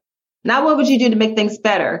do? Not what would you do to make things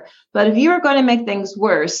better, but if you were going to make things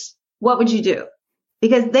worse, what would you do?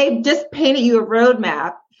 Because they've just painted you a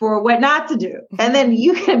roadmap for what not to do. And then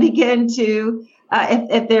you can begin to,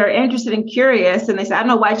 if they're interested and curious and they say, I don't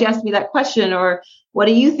know, why'd you ask me that question? Or what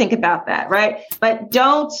do you think about that? Right. But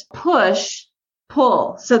don't push,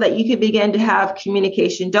 pull so that you can begin to have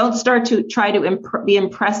communication. Don't start to try to be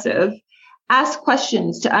impressive. Ask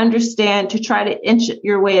questions to understand, to try to inch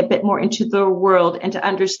your way a bit more into their world and to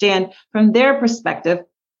understand from their perspective,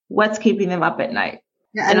 what's keeping them up at night.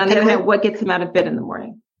 Yeah, and on the other hand, what gets them out of bed in the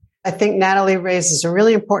morning. I think Natalie raises a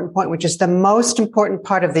really important point, which is the most important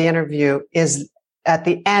part of the interview is at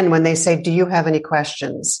the end when they say, do you have any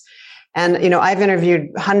questions? And, I've interviewed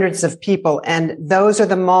hundreds of people, and those are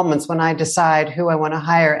the moments when I decide who I want to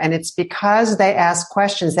hire. And it's because they ask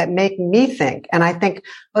questions that make me think. And I think,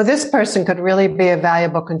 oh, this person could really be a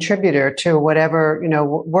valuable contributor to whatever,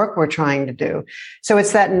 work we're trying to do. So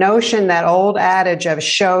it's that notion, that old adage of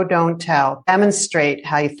show, don't tell, demonstrate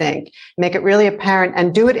how you think, make it really apparent,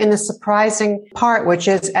 and do it in the surprising part, which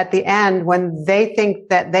is at the end when they think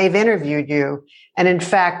that they've interviewed you. And in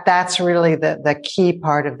fact, that's really the key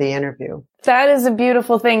part of the interview. That is a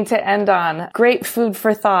beautiful thing to end on. Great food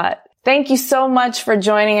for thought. Thank you so much for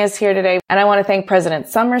joining us here today. And I want to thank President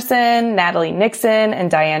Summerson, Natalie Nixon,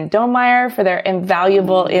 and Diane Domeyer for their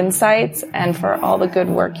invaluable insights and for all the good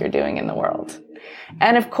work you're doing in the world.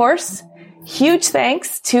 And of course, huge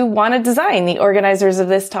thanks to Wanted Design, the organizers of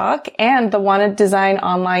this talk, and the Wanted Design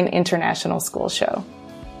Online International School Show.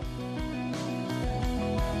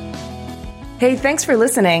 Hey, thanks for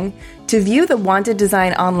listening. To view the Wanted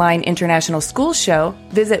Design Online International School Show,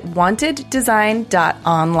 visit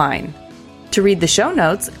wanteddesign.online. To read the show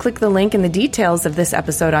notes, click the link in the details of this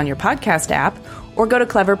episode on your podcast app, or go to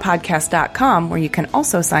cleverpodcast.com, where you can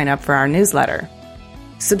also sign up for our newsletter.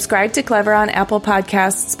 Subscribe to Clever on Apple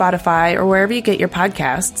Podcasts, Spotify, or wherever you get your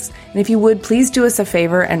podcasts. And if you would, please do us a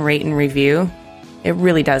favor and rate and review. It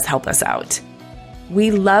really does help us out.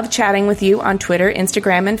 We love chatting with you on Twitter,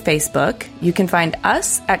 Instagram, and Facebook. You can find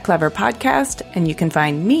us at Clever Podcast, and you can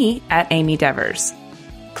find me at Amy Devers.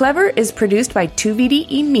 Clever is produced by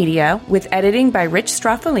 2VDE Media with editing by Rich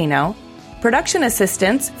Straffolino, production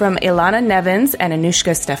assistance from Ilana Nevins and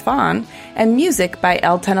Anushka Stefan, and music by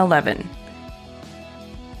L1011.